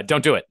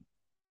 don't do it.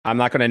 I'm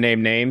not going to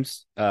name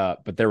names,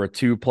 but there were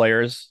two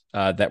players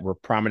that were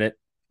prominent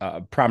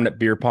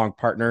beer pong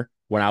partner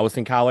when I was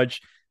in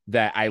college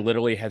that I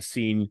literally have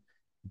seen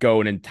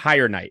go an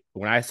entire night.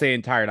 When I say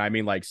entire night, I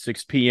mean like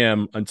 6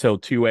 p.m. until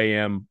 2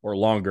 a.m. or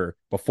longer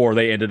before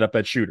they ended up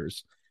at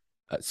Shooters.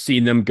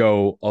 Seen them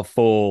go a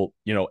full,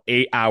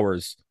 8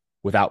 hours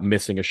without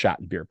missing a shot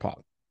in beer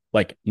pong,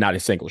 like not a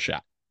single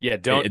shot. Yeah,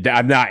 don't.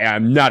 I'm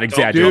not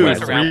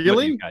exaggerating.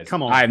 Really?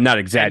 Come on. I'm not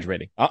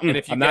exaggerating. And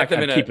if you get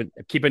them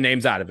keeping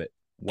names out of it.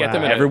 Get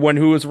them in everyone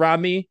who is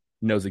around me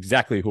knows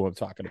exactly who I'm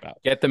talking about.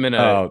 Get them in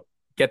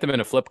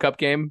a flip cup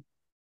game.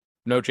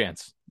 No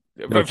chance.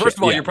 First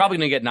of all, you're probably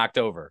going to get knocked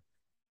over.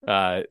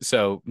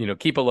 So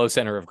keep a low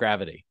center of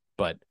gravity.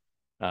 But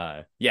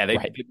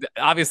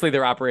obviously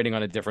they're operating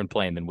on a different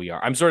plane than we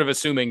are. I'm sort of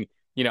assuming,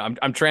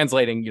 I'm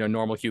translating,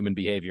 normal human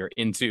behavior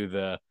into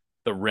the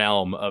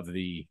realm of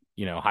the,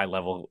 high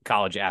level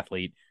college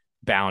athlete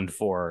bound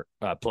for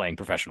playing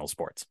professional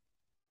sports.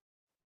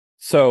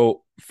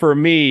 So for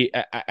me,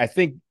 I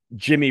think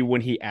Jimmy, when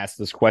he asked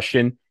this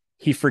question,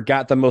 he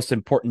forgot the most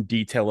important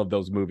detail of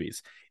those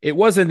movies. It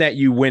wasn't that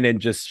you went and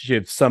just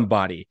shivved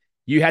somebody.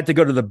 You had to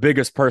go to the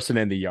biggest person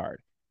in the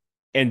yard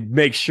and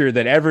make sure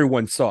that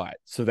everyone saw it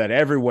so that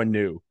everyone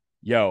knew,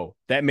 yo,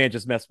 that man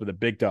just messed with a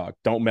big dog.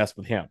 Don't mess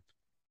with him.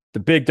 The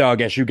big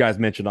dog, as you guys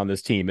mentioned on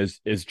this team, is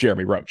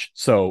Jeremy Roach.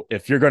 So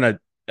if you're going to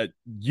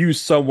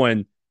use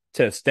someone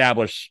to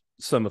establish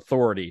some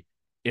authority,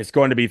 it's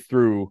going to be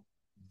through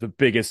the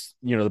biggest,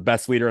 the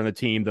best leader on the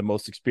team, the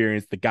most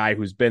experienced, the guy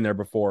who's been there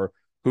before,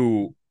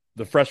 who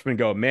the freshmen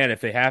go, man,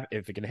 if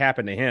it can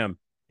happen to him,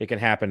 it can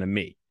happen to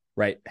me.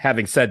 Right.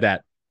 Having said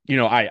that,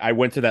 I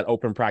went to that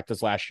open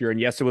practice last year, and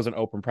yes, it was an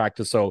open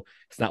practice. So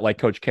it's not like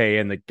Coach K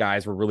and the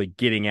guys were really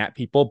getting at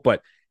people,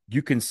 but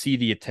you can see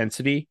the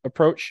intensity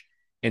approach.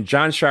 And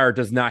Jon Scheyer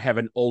does not have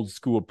an old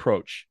school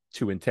approach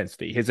to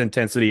intensity. His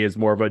intensity is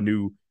more of a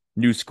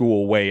new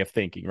school way of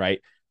thinking,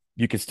 right?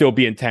 You can still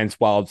be intense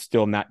while it's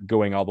still not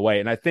going all the way.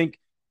 And I think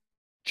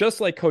just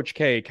like Coach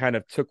K kind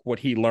of took what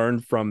he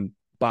learned from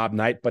Bob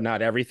Knight, but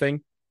not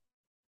everything,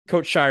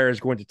 Coach Scheyer is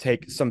going to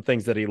take some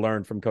things that he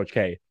learned from Coach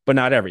K, but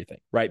not everything,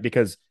 right?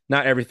 Because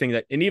not everything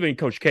and even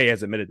Coach K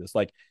has admitted this,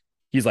 like,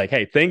 he's like,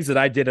 hey, things that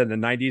I did in the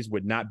 90s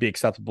would not be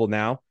acceptable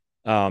now.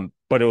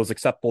 But it was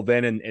acceptable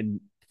then, and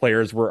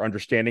players were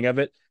understanding of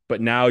it. But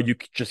now you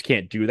just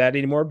can't do that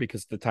anymore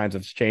because the times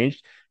have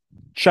changed.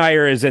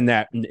 Scheyer is in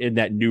that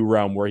new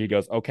realm where he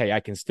goes, okay, I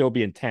can still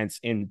be intense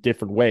in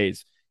different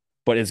ways,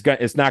 but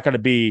it's not going to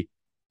be,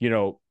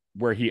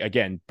 where he,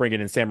 again,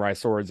 bringing in samurai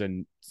swords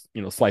and,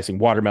 slicing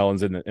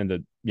watermelons in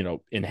the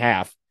in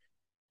half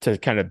to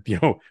kind of,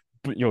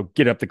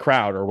 get up the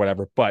crowd or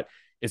whatever. But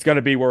it's going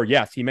to be where,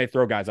 yes, he may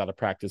throw guys out of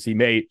practice. He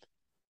may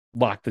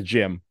lock the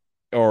gym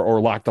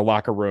or lock the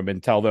locker room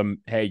and tell them,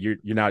 hey,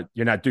 you're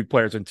not Duke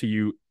players until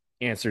you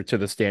answer to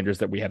the standards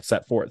that we have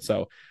set forth.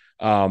 So,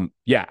 I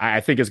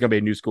think it's going to be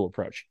a new school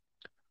approach.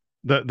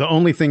 The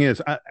only thing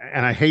is,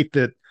 and I hate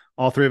that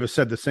all three of us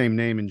said the same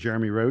name in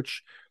Jeremy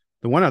Roach.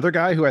 The one other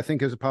guy who I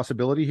think is a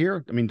possibility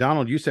here, I mean,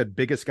 Donald, you said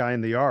biggest guy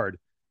in the yard.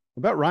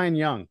 What about Ryan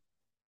Young?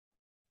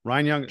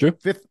 Ryan Young, True.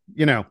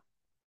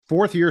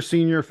 fourth year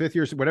senior, fifth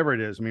year, whatever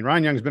it is. I mean,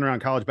 Ryan Young's been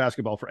around college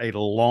basketball for a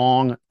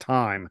long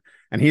time,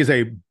 and he's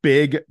a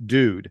big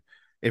dude.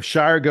 If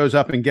Shire goes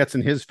up and gets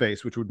in his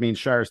face, which would mean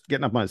Shire's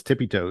getting up on his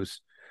tippy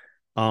toes,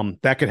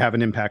 that could have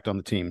an impact on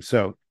the team.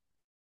 So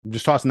I'm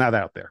just tossing that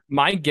out there.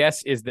 My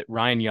guess is that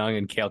Ryan Young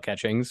and Cale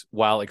Catchings,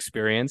 while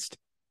experienced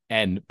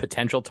and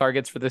potential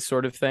targets for this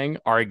sort of thing,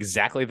 are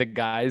exactly the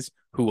guys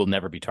who will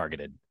never be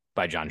targeted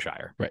by Jon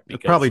Scheyer. Right.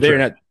 Probably they're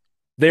not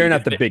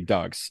the big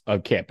dogs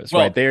of campus,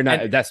 right? They're not.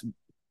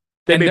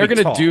 They're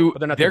going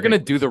to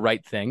do the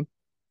right thing.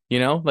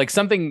 Like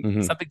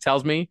something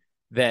tells me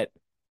that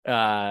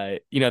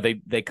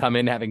they come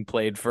in having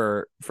played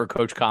for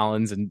Coach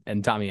Collins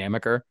and Tommy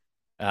Amaker.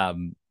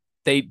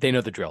 They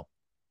know the drill.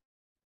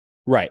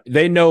 Right.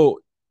 They know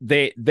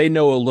a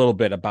little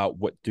bit about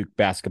what Duke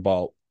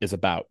basketball is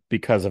about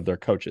because of their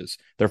coaches,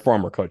 their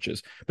former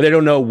coaches, but they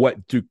don't know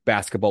what Duke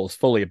basketball is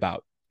fully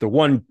about. The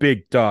one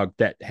big dog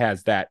that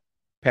has that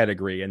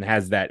pedigree and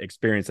has that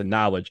experience and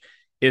knowledge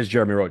is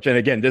Jeremy Roach. And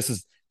again, this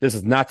is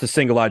not to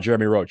single out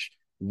Jeremy Roach.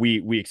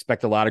 We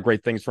expect a lot of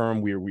great things from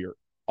him. We're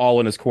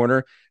all in his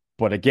corner.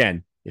 But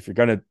again, if you're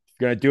gonna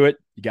do it,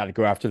 you got to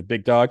go after the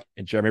big dog.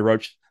 And Jeremy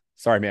Roach,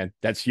 sorry, man,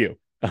 that's you.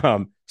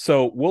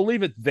 So we'll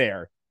leave it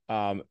there.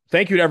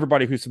 Thank you to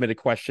everybody who submitted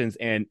questions.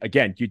 And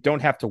again, you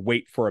don't have to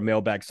wait for a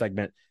mailbag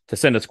segment to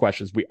send us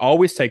questions. We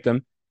always take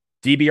them,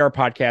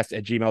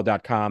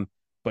 dbrpodcast@gmail.com.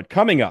 But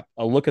coming up,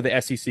 a look at the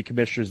SEC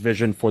Commissioner's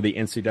vision for the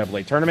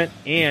NCAA tournament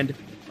and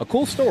a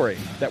cool story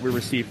that we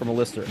received from a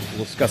listener.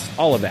 We'll discuss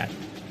all of that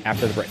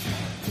after the break.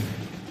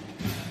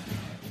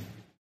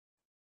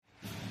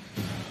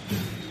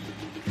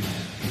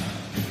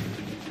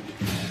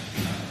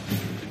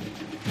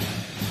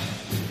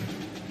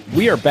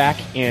 We are back,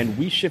 and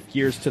we shift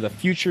gears to the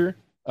future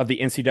of the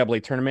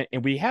NCAA tournament,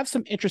 and we have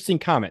some interesting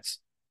comments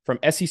from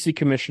SEC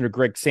Commissioner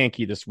Greg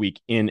Sankey this week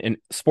in a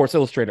Sports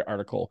Illustrated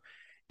article.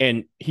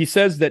 And he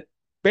says that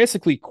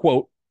basically,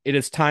 quote, it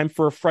is time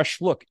for a fresh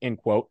look, end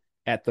quote,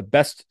 at the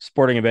best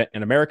sporting event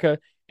in America.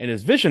 And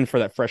his vision for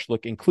that fresh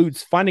look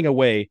includes finding a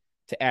way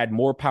to add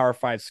more Power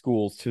 5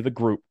 schools to the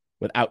group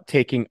without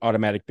taking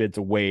automatic bids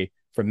away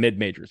from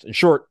mid-majors. In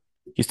short,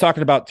 he's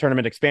talking about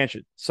tournament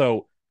expansion.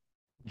 So,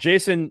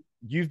 Jason,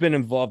 you've been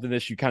involved in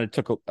this. You kind of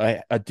took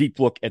a deep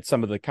look at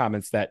some of the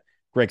comments that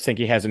Greg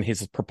Sankey has in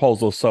his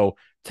proposal. So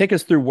take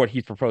us through what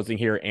he's proposing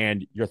here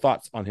and your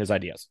thoughts on his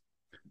ideas.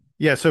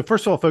 Yeah. So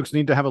first of all, folks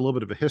need to have a little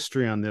bit of a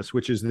history on this,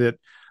 which is that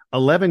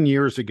 11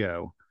 years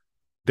ago,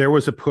 there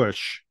was a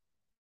push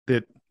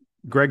that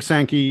Greg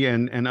Sankey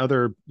and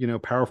other,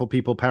 powerful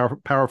people,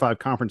 Power 5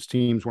 conference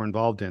teams were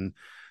involved in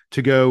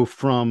to go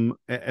from,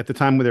 at the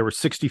time when there were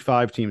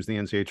 65 teams in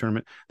the NCAA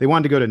tournament, they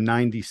wanted to go to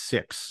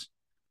 96.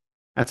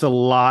 That's a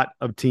lot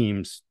of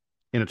teams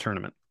in a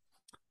tournament.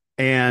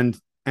 And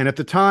at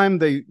the time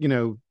they,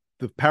 the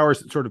powers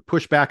that sort of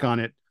pushed back on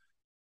it,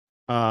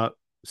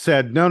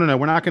 said, no,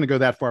 we're not going to go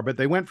that far. But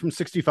they went from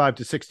 65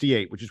 to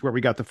 68, which is where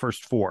we got the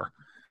first four.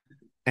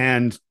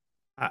 And,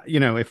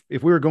 if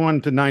we were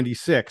going to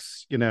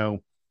 96,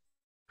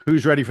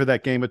 who's ready for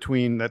that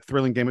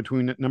thrilling game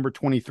between number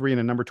 23 and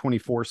a number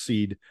 24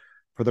 seed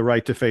for the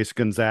right to face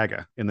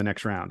Gonzaga in the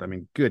next round? I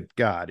mean, good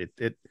God,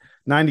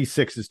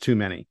 96 is too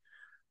many.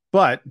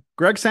 But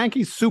Greg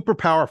Sankey's super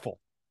powerful.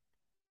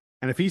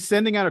 And if he's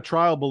sending out a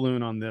trial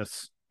balloon on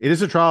this, it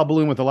is a trial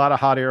balloon with a lot of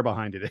hot air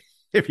behind it,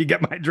 if you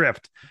get my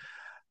drift.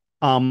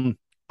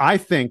 I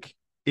think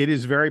it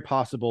is very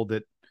possible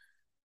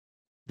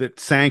that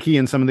Sankey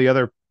and some of the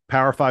other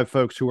Power 5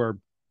 folks who are,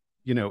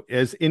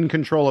 as in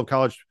control of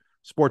college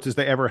sports as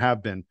they ever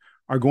have been,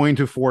 are going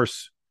to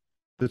force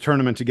the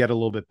tournament to get a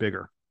little bit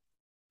bigger.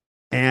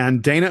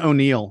 And Dana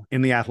O'Neill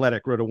in The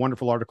Athletic wrote a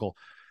wonderful article.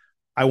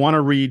 I want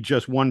to read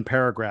just one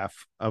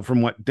paragraph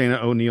from what Dana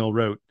O'Neill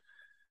wrote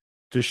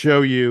to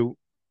show you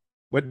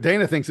what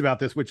Dana thinks about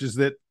this, which is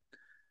that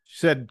she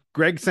said,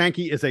 Greg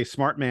Sankey is a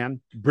smart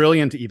man,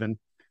 brilliant even,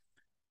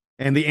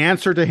 and the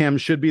answer to him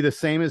should be the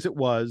same as it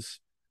was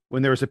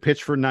when there was a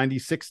pitch for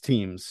 96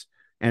 teams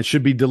and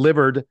should be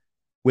delivered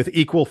with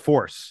equal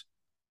force.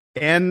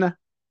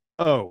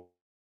 N-O.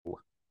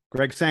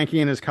 Greg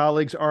Sankey and his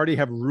colleagues already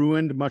have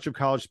ruined much of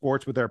college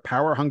sports with their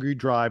power-hungry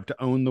drive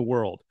to own the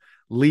world.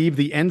 Leave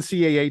the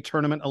NCAA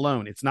tournament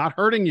alone. It's not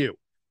hurting you.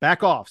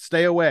 Back off.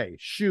 Stay away.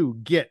 Shoo.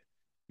 Get.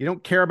 You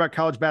don't care about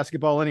college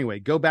basketball anyway.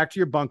 Go back to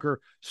your bunker.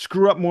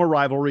 Screw up more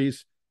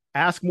rivalries.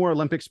 Ask more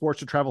Olympic sports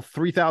to travel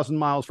 3,000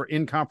 miles for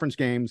in-conference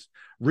games.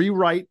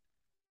 Rewrite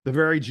the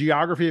very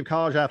geography of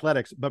college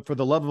athletics, but for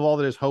the love of all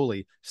that is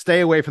holy, stay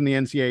away from the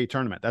NCAA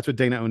tournament. That's what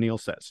Dana O'Neill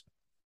says.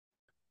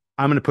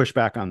 I'm going to push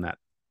back on that.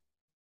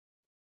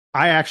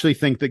 I actually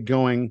think that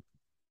going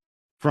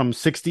from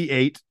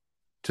 68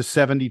 to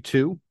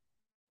 72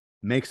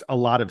 makes a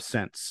lot of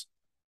sense.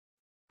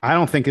 I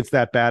don't think it's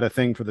that bad a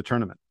thing for the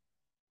tournament.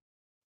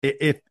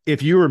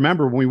 If you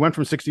remember, when we went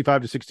from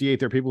 65 to 68,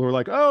 there are people who are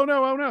like, oh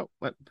no.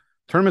 But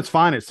tournament's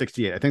fine at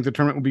 68. I think the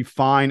tournament would be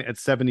fine at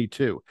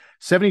 72.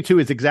 72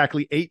 is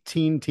exactly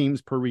 18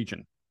 teams per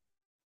region.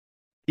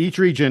 Each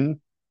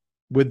region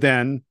would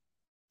then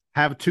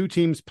have 2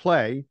 teams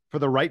play for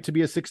the right to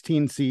be a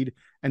 16 seed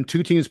and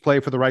 2 teams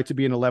play for the right to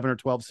be an 11 or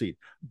 12 seed.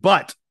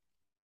 But,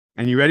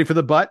 and you ready for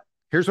the but?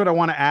 Here's what I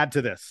want to add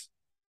to this.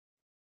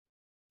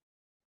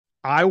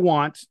 I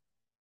want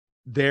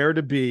there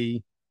to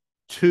be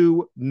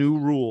 2 new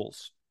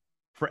rules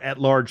for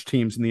at-large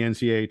teams in the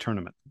NCAA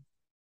tournament.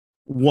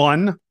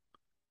 1,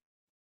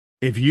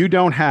 if you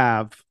don't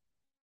have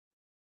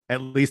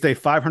at least a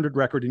 500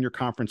 record in your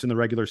conference in the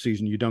regular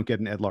season, you don't get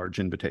an at-large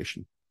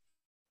invitation.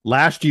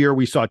 Last year,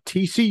 we saw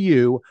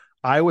TCU,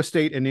 Iowa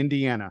State, and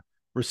Indiana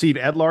receive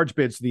at-large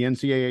bids to the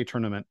NCAA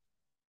tournament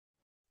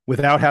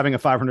without having a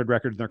 500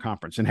 record in their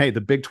conference. And hey,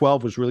 the Big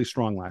 12 was really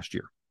strong last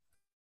year,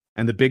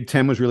 and the Big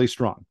 10 was really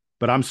strong.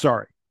 But I'm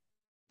sorry,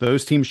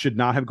 those teams should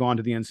not have gone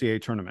to the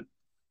NCAA tournament.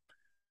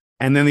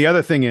 And then the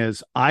other thing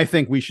is, I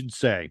think we should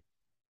say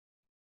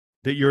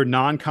that your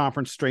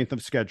non-conference strength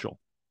of schedule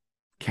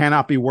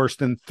cannot be worse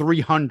than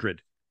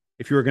 300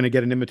 if you're going to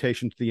get an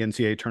invitation to the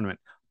NCAA tournament.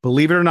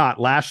 Believe it or not,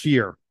 last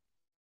year,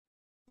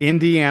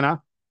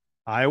 Indiana,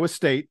 Iowa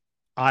State,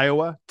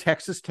 Iowa,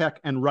 Texas Tech,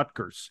 and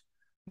Rutgers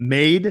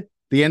made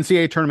the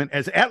NCAA tournament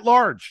as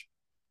at-large,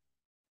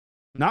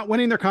 not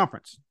winning their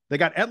conference. They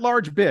got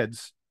at-large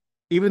bids,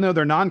 even though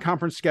their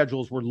non-conference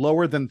schedules were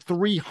lower than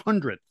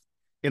 300th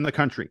in the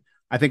country.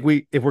 I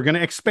think if we're going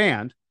to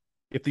expand,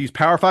 if these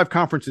Power 5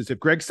 conferences, if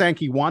Greg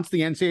Sankey wants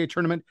the NCAA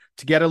tournament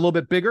to get a little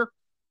bit bigger,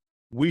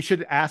 we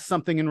should ask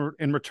something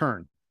in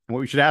return. And what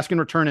we should ask in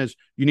return is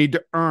you need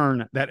to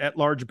earn that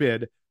at-large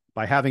bid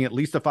by having at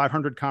least a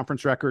 500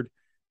 conference record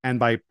and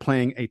by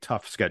playing a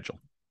tough schedule.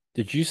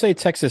 Did you say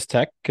Texas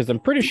Tech? Because I'm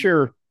pretty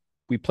sure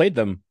we played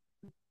them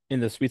in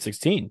the Sweet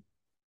 16.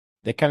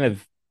 They kind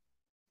of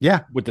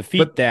would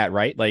defeat that,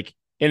 right? Like,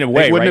 in a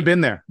way, they wouldn't have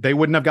been there. They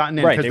wouldn't have gotten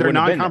in because their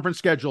non-conference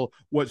schedule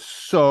was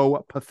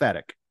so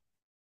pathetic.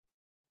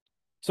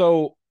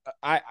 So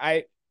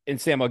I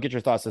and Sam, I'll get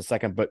your thoughts in a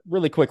second, but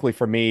really quickly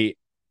for me,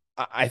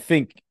 I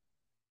think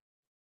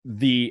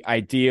the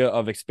idea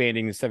of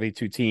expanding the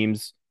 72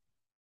 teams,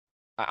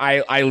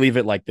 I leave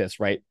it like this,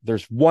 right?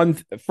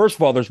 First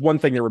of all, there's one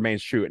thing that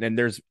remains true. And then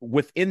there's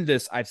within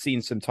this, I've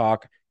seen some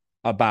talk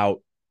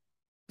about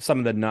some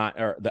of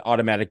the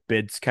automatic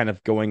bids kind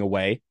of going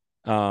away.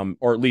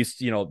 Or at least,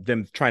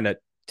 them trying to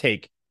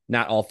take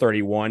not all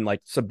 31,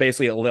 like, so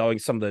basically allowing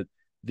some of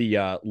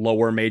the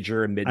lower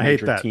major and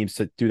mid-major teams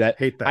to do that.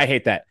 I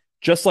hate that.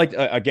 Just like,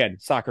 again,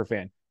 soccer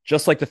fan,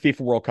 just like the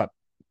FIFA World Cup.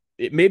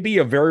 It may be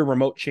a very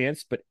remote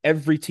chance, but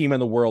every team in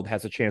the world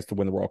has a chance to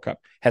win the World Cup,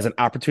 has an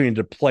opportunity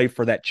to play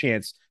for that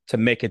chance to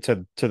make it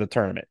to the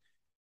tournament.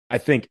 I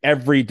think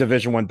every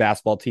Division I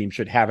basketball team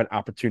should have an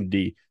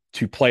opportunity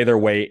to play their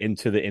way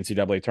into the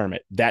NCAA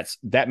tournament.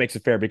 That makes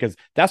it fair, because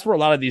that's where a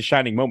lot of these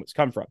shining moments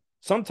come from.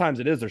 Sometimes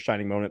it is their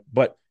shining moment,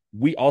 but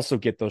we also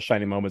get those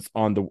shining moments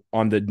on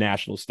the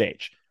national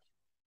stage.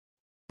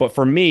 But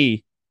for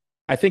me,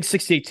 I think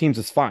 68 teams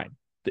is fine.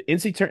 The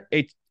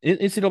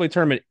NCAA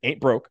tournament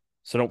ain't broke,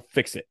 so don't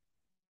fix it.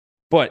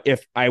 But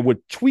if I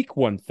would tweak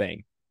one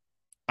thing,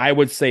 I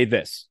would say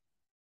this.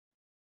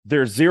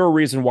 There's zero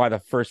reason why the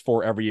first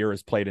 4 every year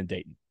is played in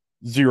Dayton.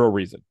 Zero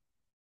reason.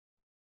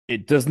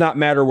 It does not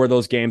matter where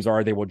those games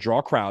are. They will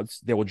draw crowds.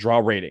 They will draw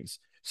ratings.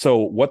 So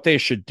what they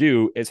should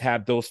do is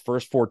have those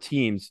first 4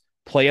 teams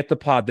play at the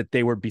pod that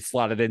they would be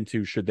slotted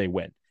into should they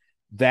win.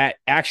 That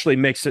actually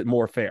makes it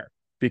more fair,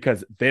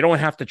 because they don't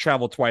have to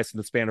travel twice in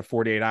the span of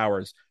 48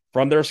 hours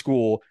from their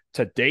school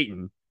to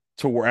Dayton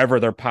to wherever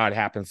their pod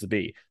happens to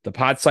be. The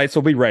pod sites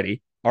will be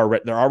ready.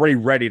 They're already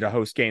ready to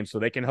host games, so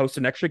they can host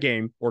an extra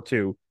game or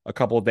 2 a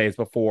couple of days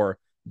before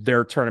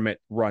their tournament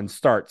run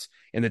starts.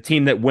 And the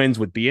team that wins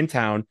would be in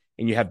town,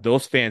 and you have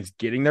those fans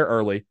getting there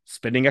early,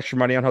 spending extra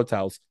money on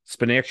hotels,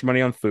 spending extra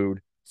money on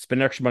food,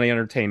 spending extra money on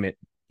entertainment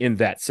in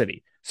that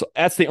city. So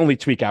that's the only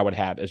tweak I would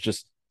have, is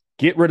just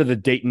get rid of the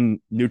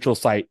Dayton neutral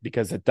site,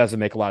 because it doesn't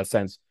make a lot of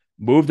sense.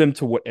 Move them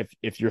to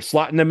if you're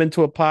slotting them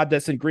into a pod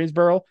that's in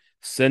Greensboro,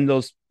 send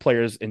those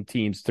players and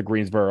teams to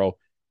Greensboro.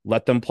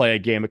 Let them play a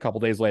game a couple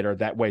days later.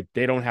 That way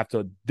they don't have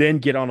to then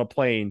get on a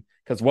plane.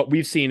 Because what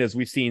we've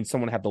seen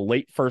someone have the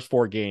late first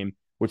 4 game,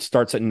 which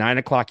starts at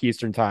 9:00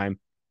 Eastern time,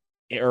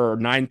 or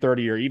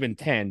 9:30 or even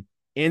 10,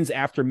 ends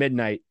after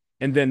midnight,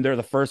 and then they're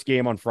the first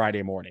game on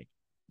Friday morning,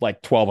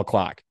 like 12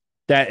 o'clock.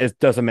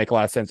 Doesn't make a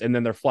lot of sense. And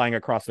then they're flying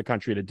across the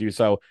country to do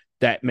so.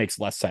 That makes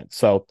less sense.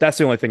 So that's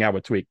the only thing I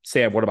would tweak.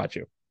 Sam, what about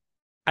you?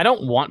 I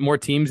don't want more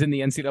teams in the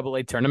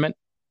NCAA tournament.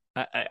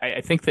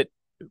 I think that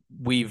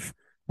we've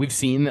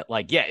seen that,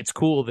 like, yeah, it's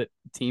cool that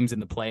teams in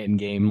the play-in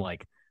game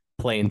like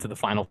play into the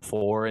Final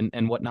Four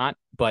and whatnot,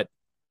 but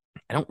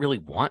I don't really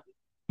want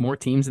more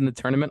teams in the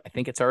tournament. I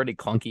think it's already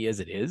clunky as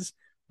it is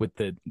with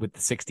the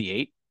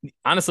 68.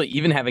 Honestly,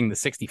 even having the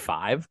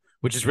 65,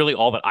 which is really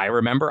all that I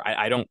remember.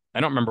 I don't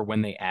remember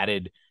when they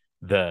added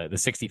the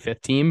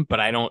 65th team, but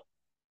I don't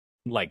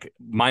like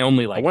my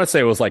only like. I want to say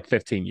it was like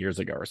 15 years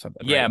ago or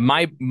something. Yeah,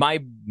 right? my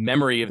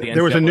memory of the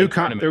there was a new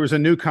there was a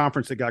new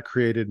conference that got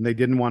created, and they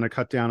didn't want to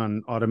cut down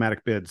on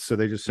automatic bids, so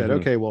they just said,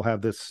 okay, we'll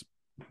have this.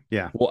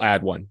 Yeah, we'll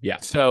add one. Yeah.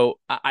 So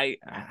I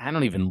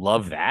don't even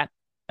love that.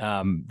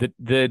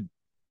 The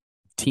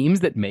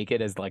teams that make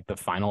it as like the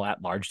final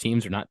at-large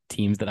teams are not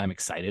teams that I'm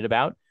excited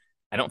about.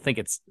 I don't think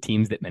it's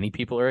teams that many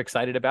people are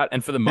excited about.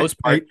 And for the most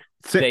part,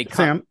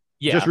 Sam,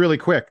 just really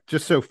quick,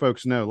 just so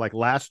folks know, like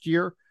last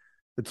year,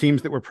 the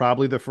teams that were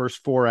probably the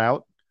first four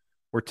out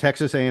were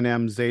Texas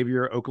A&M,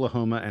 Xavier,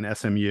 Oklahoma, and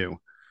SMU.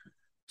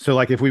 So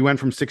like if we went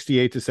from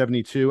 68 to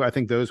 72, I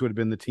think those would have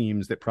been the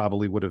teams that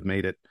probably would have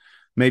made it.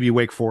 Maybe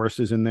Wake Forest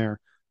is in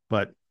there,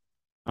 but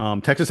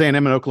Texas A&M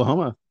and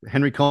Oklahoma,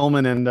 Henry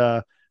Coleman and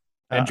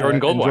Jordan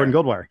Goldwire. Jordan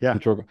Goldwire, yeah.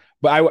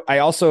 But I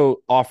also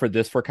offered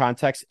this for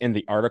context in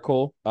the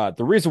article.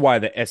 The reason why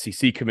the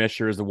SEC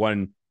commissioner is the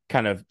one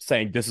kind of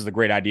saying this is a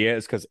great idea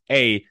is because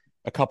a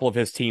couple of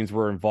his teams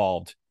were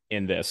involved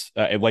in this,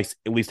 at least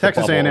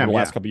Texas A&M over the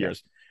last couple of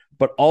years.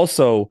 But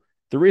also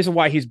the reason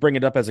why he's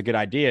bringing it up as a good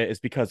idea is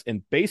because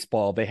in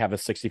baseball they have a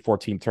 64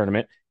 team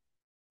tournament,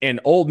 and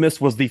Ole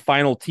Miss was the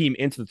final team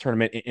into the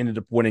tournament and ended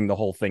up winning the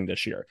whole thing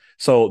this year.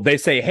 So they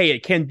say, hey,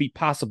 it can be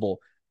possible.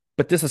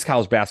 But this is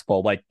college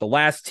basketball. Like the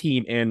last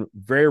team in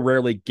very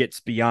rarely gets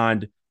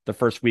beyond the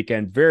first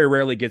weekend, very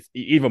rarely gets,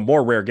 even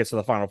more rare, gets to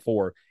the Final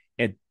Four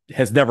and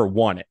has never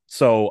won it.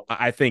 So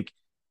I think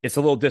it's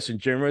a little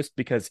disingenuous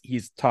because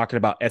he's talking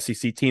about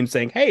SEC teams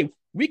saying, hey,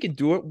 we can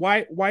do it.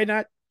 Why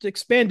not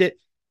expand it?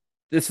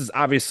 This is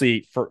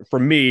obviously for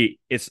me,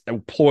 it's a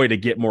ploy to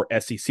get more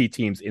SEC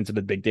teams into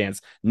the big dance,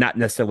 not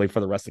necessarily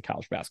for the rest of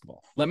college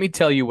basketball. Let me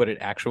tell you what it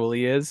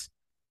actually is.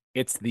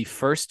 It's the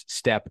first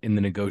step in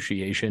the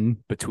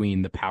negotiation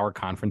between the power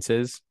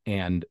conferences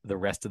and the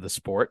rest of the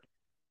sport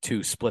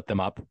to split them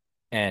up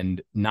and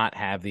not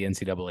have the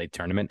NCAA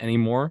tournament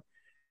anymore.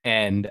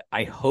 And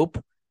I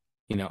hope,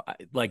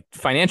 like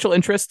financial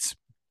interests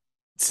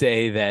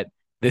say that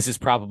this is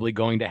probably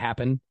going to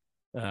happen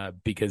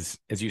because,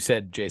 as you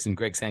said, Jason,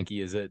 Greg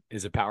Sankey is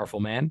a powerful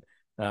man,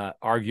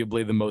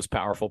 arguably the most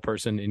powerful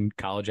person in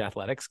college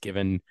athletics,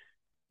 given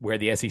where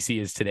the SEC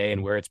is today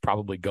and where it's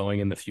probably going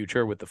in the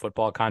future with the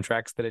football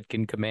contracts that it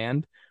can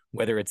command,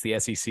 whether it's the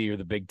SEC or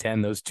the Big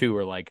Ten. Those two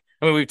are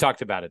we've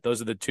talked about it.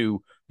 Those are the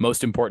two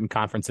most important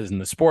conferences in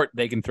the sport.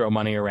 They can throw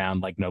money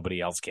around like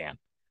nobody else can.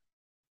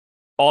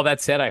 All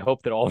that said, I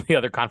hope that all the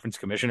other conference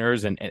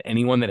commissioners and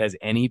anyone that has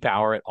any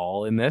power at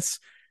all in this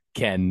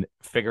can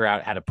figure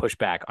out how to push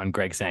back on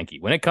Greg Sankey.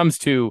 When it comes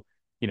to,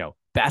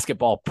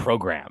 basketball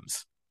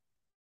programs,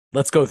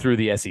 let's go through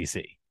the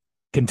SEC.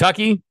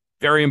 Kentucky,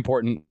 very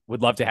important.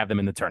 Would love to have them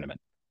in the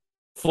tournament.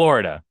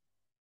 Florida,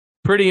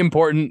 pretty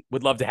important.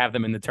 Would love to have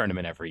them in the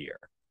tournament every year.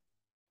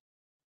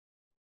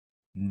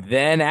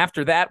 Then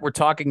after that, we're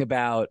talking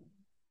about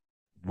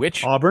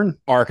which Auburn,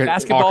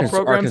 basketball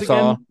programs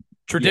Arkansas. Again.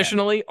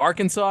 Traditionally,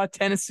 Arkansas,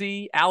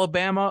 Tennessee,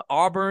 Alabama,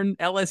 Auburn,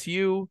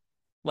 LSU.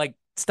 Like,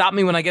 stop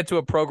me when I get to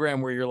a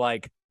program where you're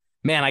like,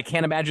 man, I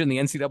can't imagine the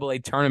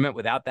NCAA tournament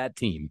without that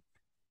team.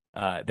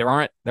 There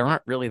aren't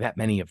really that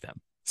many of them.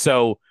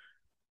 So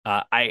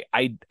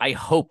I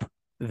hope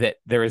that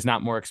there is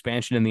not more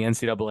expansion in the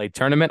NCAA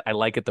tournament. I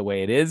like it the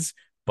way it is,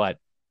 but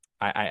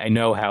I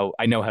know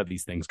how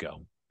these things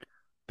go.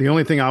 The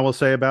only thing I will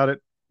say about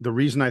it, the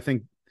reason I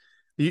think,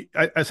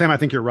 Sam, I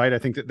think you're right. I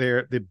think that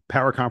the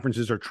power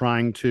conferences are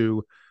trying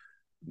to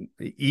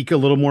eke a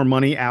little more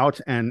money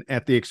out and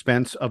at the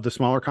expense of the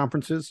smaller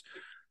conferences.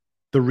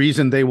 The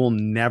reason they will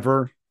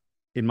never,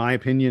 in my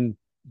opinion,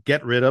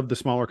 get rid of the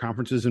smaller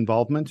conferences'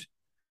 involvement.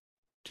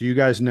 Do you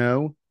guys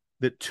know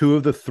that 2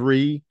 of the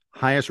 3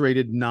 highest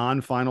rated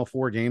non-Final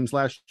Four games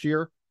last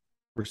year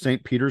were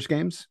St. Peter's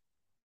games?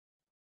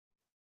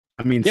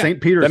 I mean, yeah,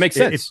 St. Peter's, that makes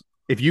sense.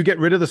 If you get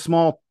rid of the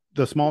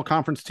small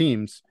conference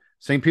teams,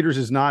 St. Peter's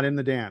is not in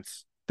the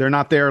dance. They're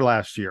not there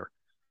last year.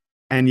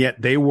 And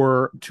yet they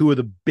were 2 of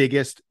the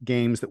biggest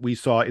games that we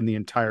saw in the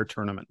entire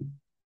tournament.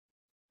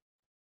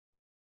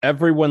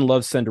 Everyone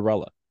loves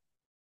Cinderella.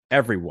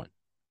 Everyone,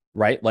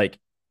 right? Like,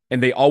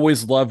 and they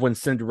always love when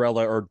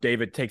Cinderella or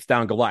David takes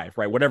down Goliath,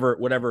 right?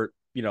 Whatever,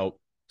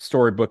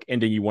 storybook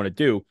ending you want to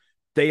do,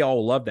 they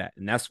all love that.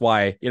 And that's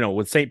why,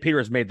 when St.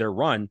 Peter's made their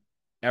run,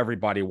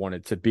 everybody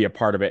wanted to be a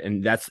part of it.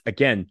 And that's,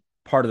 again,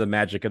 part of the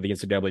magic of the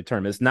NCAA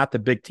tournament. It's not the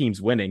big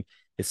teams winning.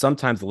 It's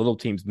sometimes the little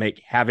teams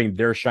having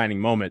their shining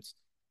moments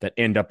that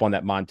end up on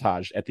that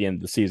montage at the end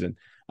of the season.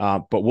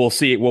 But we'll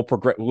see.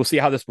 We'll see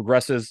how this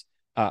progresses.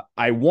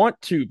 I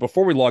want to,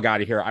 before we log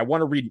out of here, I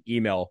want to read an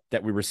email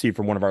that we received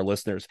from one of our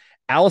listeners,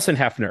 Allison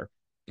Hefner.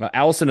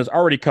 Allison is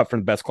already cut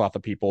from the best cloth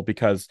of people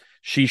because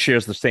she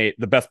shares the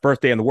best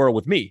birthday in the world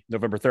with me,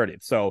 November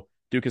 30th. So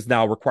Duke is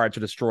now required to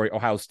destroy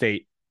Ohio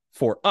State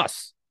for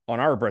us on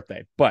our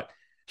birthday. But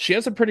she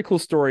has a pretty cool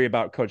story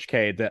about Coach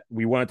K that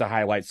we wanted to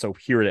highlight. So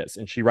here it is.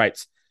 And she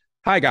writes,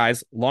 "Hi,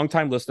 guys.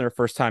 Longtime listener,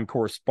 first time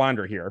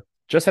corresponder here.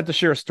 Just had to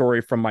share a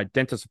story from my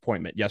dentist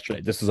appointment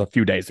yesterday. This is a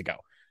few days ago.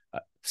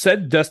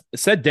 Said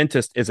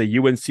dentist is a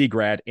UNC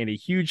grad and a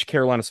huge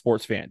Carolina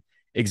sports fan.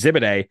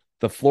 Exhibit A,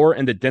 the floor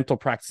in the dental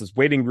practice's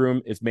waiting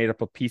room is made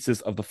up of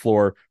pieces of the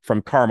floor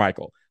from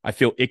Carmichael. I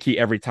feel icky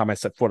every time I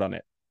set foot on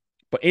it.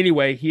 But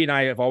anyway, he and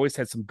I have always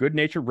had some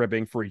good-natured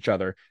ribbing for each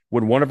other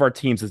when one of our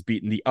teams has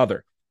beaten the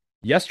other.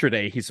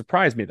 Yesterday, he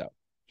surprised me, though.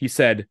 He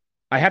said,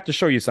 I have to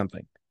show you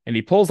something. And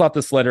he pulls out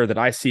this letter that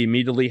I see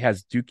immediately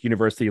has Duke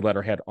University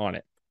letterhead on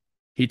it.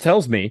 He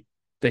tells me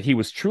that he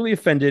was truly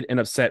offended and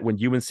upset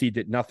when UNC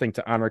did nothing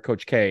to honor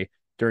Coach K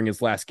during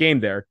his last game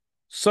there.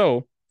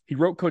 So he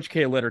wrote Coach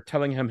K a letter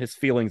telling him his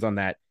feelings on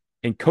that,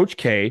 and Coach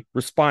K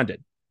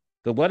responded.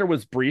 The letter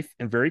was brief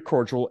and very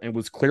cordial and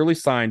was clearly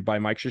signed by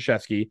Mike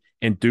Krzyzewski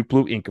in Duke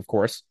Blue ink, of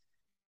course.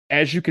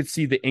 As you could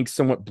see, the ink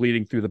somewhat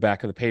bleeding through the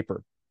back of the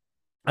paper.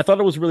 I thought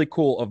it was really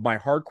cool of my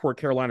hardcore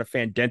Carolina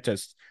fan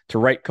dentist to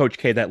write Coach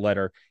K that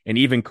letter, and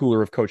even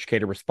cooler of Coach K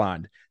to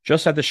respond.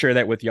 Just had to share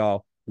that with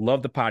y'all.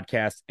 Love the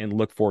podcast and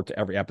look forward to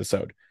every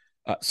episode."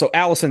 So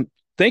Allison,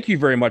 thank you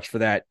very much for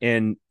that.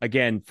 And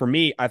again, for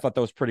me, I thought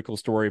that was a pretty cool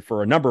story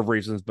for a number of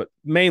reasons, but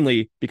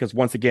mainly because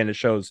once again, it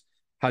shows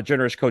how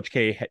generous Coach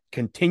K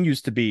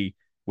continues to be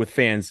with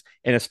fans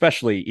and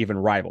especially even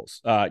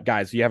rivals.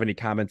 Guys, do you have any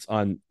comments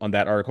on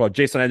that article?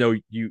 Jason, I know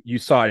you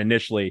saw it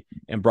initially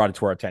and brought it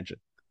to our attention.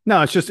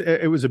 No, it's just,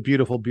 it was a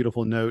beautiful,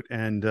 beautiful note.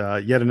 And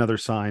yet another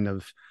sign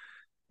of,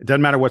 it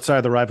doesn't matter what side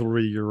of the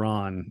rivalry you're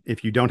on.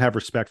 If you don't have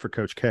respect for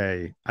Coach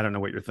K, I don't know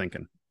what you're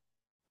thinking.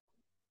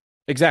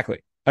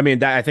 Exactly. I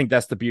mean, I think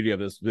that's the beauty of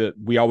this.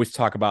 We always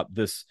talk about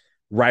this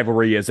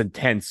rivalry as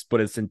intense, but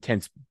it's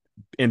intense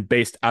and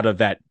based out of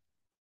that,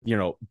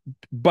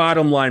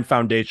 bottom line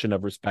foundation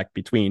of respect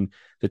between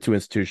the two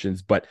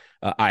institutions. But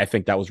I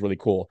think that was really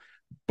cool.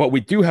 But we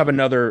do have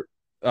another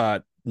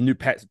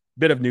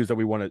bit of news that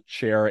we want to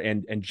share.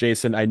 And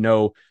Jason, I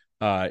know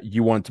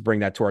you want to bring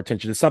that to our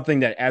attention. It's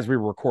something that, as we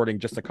were recording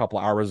just a couple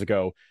hours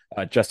ago,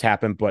 just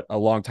happened, but a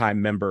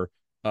longtime member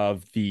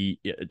of the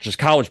just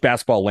college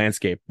basketball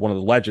landscape, one of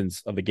the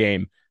legends of the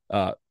game,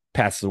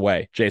 passes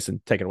away.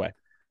 Jason, take it away.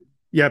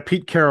 Yeah,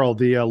 Pete Carroll,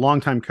 the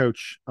longtime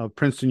coach of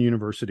Princeton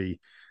University,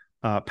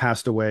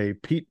 passed away.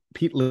 Pete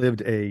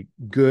lived a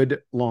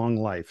good, long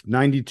life,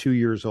 92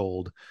 years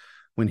old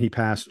when he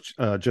passed,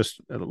 just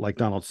like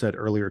Donald said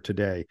earlier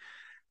today.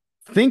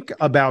 Think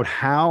about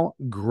how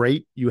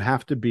great you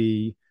have to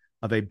be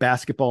of a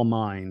basketball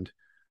mind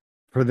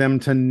for them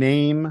to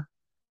name,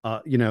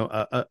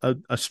 a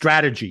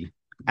strategy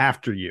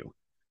after you.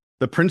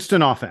 The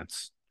Princeton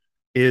offense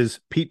is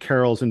Pete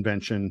Carroll's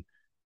invention.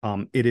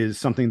 It is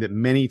something that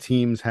many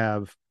teams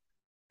have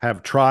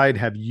tried,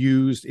 have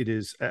used. It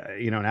is,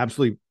 an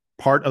absolutely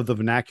part of the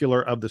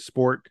vernacular of the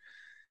sport.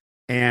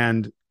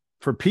 And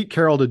for Pete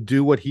Carroll to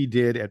do what he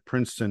did at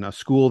Princeton, a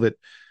school that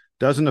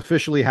doesn't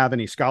officially have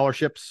any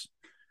scholarships,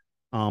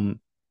 and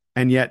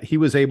yet he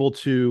was able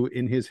to,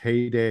 in his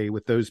heyday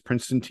with those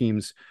Princeton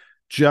teams,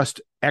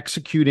 just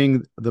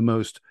executing the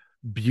most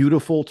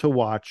beautiful to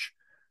watch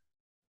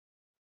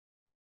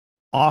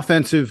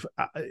offensive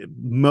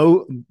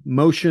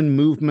motion,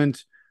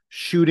 movement,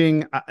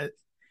 shooting.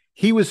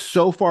 He was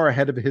so far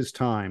ahead of his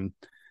time.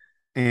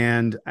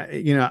 And,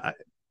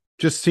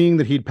 just seeing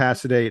that he'd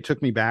passed today, it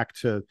took me back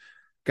to,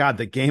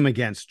 the game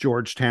against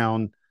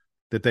Georgetown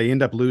that they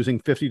end up losing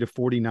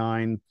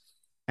 50-49.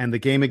 And the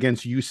game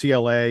against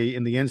UCLA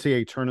in the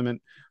NCAA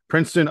tournament.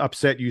 Princeton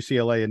upset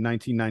UCLA in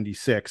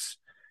 1996.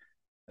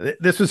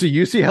 This was a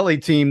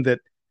UCLA team that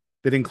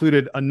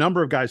included a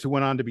number of guys who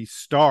went on to be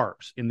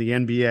stars in the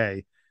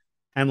NBA.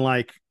 And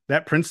like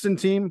that Princeton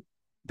team,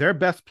 their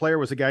best player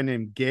was a guy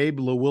named Gabe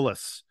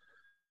Lewillis,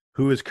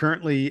 who is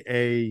currently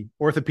a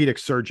orthopedic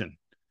surgeon.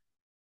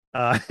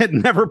 Had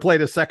never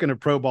played a second of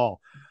pro ball.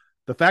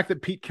 The fact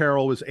that Pete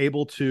Carroll was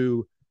able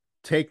to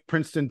take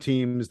Princeton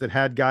teams that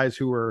had guys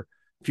who were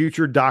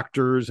future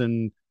doctors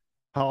and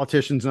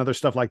politicians and other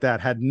stuff like that,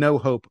 had no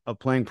hope of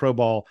playing pro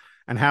ball,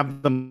 and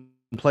have them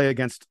play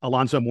against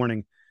Alonzo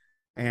Mourning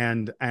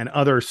and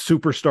other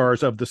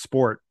superstars of the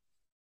sport,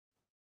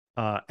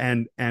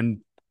 and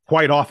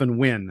quite often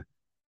win.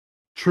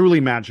 Truly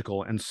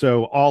magical. And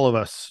so all of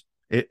us,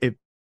 if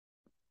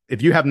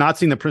you have not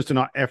seen the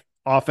Princeton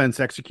offense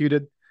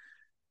executed,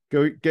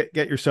 go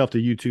get yourself to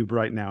YouTube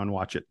right now and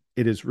watch it.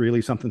 It is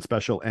really something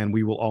special, and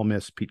we will all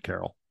miss Pete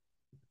Carroll.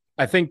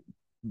 I think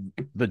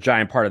the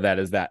giant part of that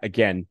is that,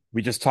 again,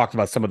 we just talked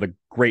about some of the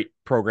great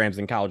programs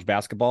in college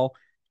basketball.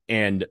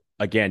 And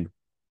again,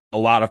 a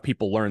lot of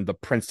people learn the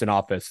Princeton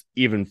office,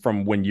 even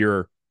from when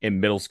you're in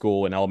middle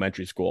school and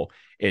elementary school.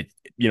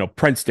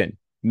 Princeton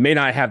may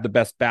not have the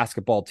best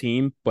basketball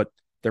team, but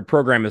their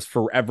program is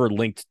forever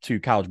linked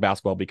to college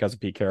basketball because of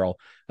Pete Carroll.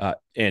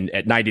 And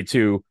at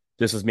 92,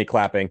 this is me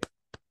clapping.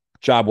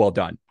 Job well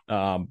done,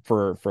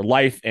 for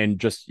life, and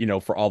just,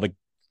 for all the,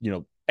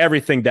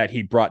 everything that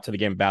he brought to the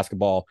game of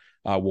basketball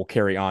will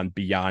carry on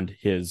beyond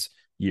his,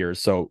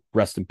 years. So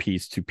rest in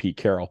peace to Pete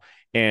Carroll.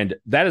 And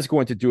that is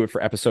going to do it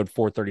for episode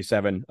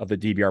 437 of the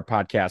DVR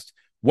podcast.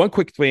 One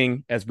quick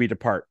thing as we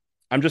depart.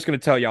 I'm just going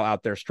to tell y'all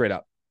out there straight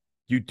up.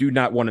 You do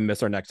not want to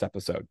miss our next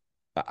episode.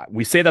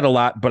 We say that a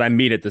lot, but I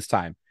mean it this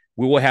time.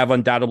 We will have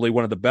undoubtedly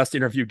one of the best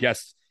interview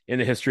guests in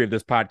the history of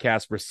this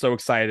podcast. We're so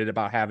excited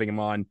about having him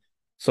on.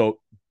 So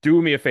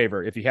do me a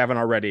favor. If you haven't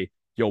already,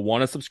 you'll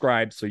want to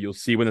subscribe so you'll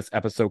see when this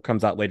episode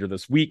comes out later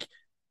this week.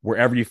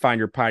 Wherever you find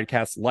your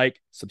podcasts,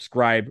 like,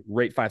 subscribe,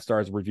 rate 5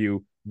 stars,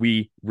 review.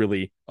 We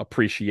really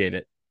appreciate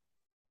it.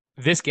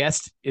 This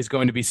guest is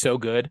going to be so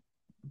good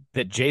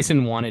that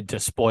Jason wanted to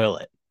spoil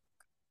it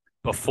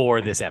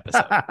before this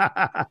episode.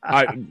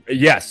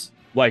 Yes.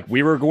 Like,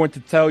 we were going to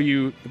tell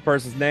you the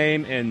person's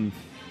name, and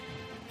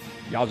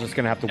y'all just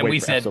going to have to wait. And we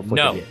said,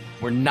 no,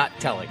 we're not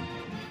telling.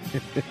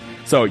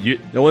 So the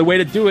only way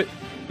to do it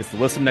is to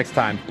listen next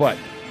time. But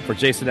for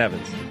Jason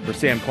Evans, for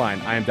Sam Klein,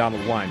 I am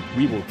Donald Wine.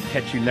 We will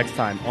catch you next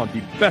time on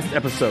the best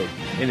episode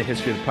in the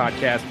history of the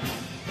podcast.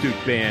 Duke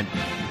Band,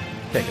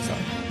 take us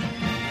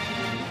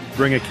home.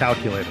 Bring a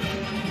calculator.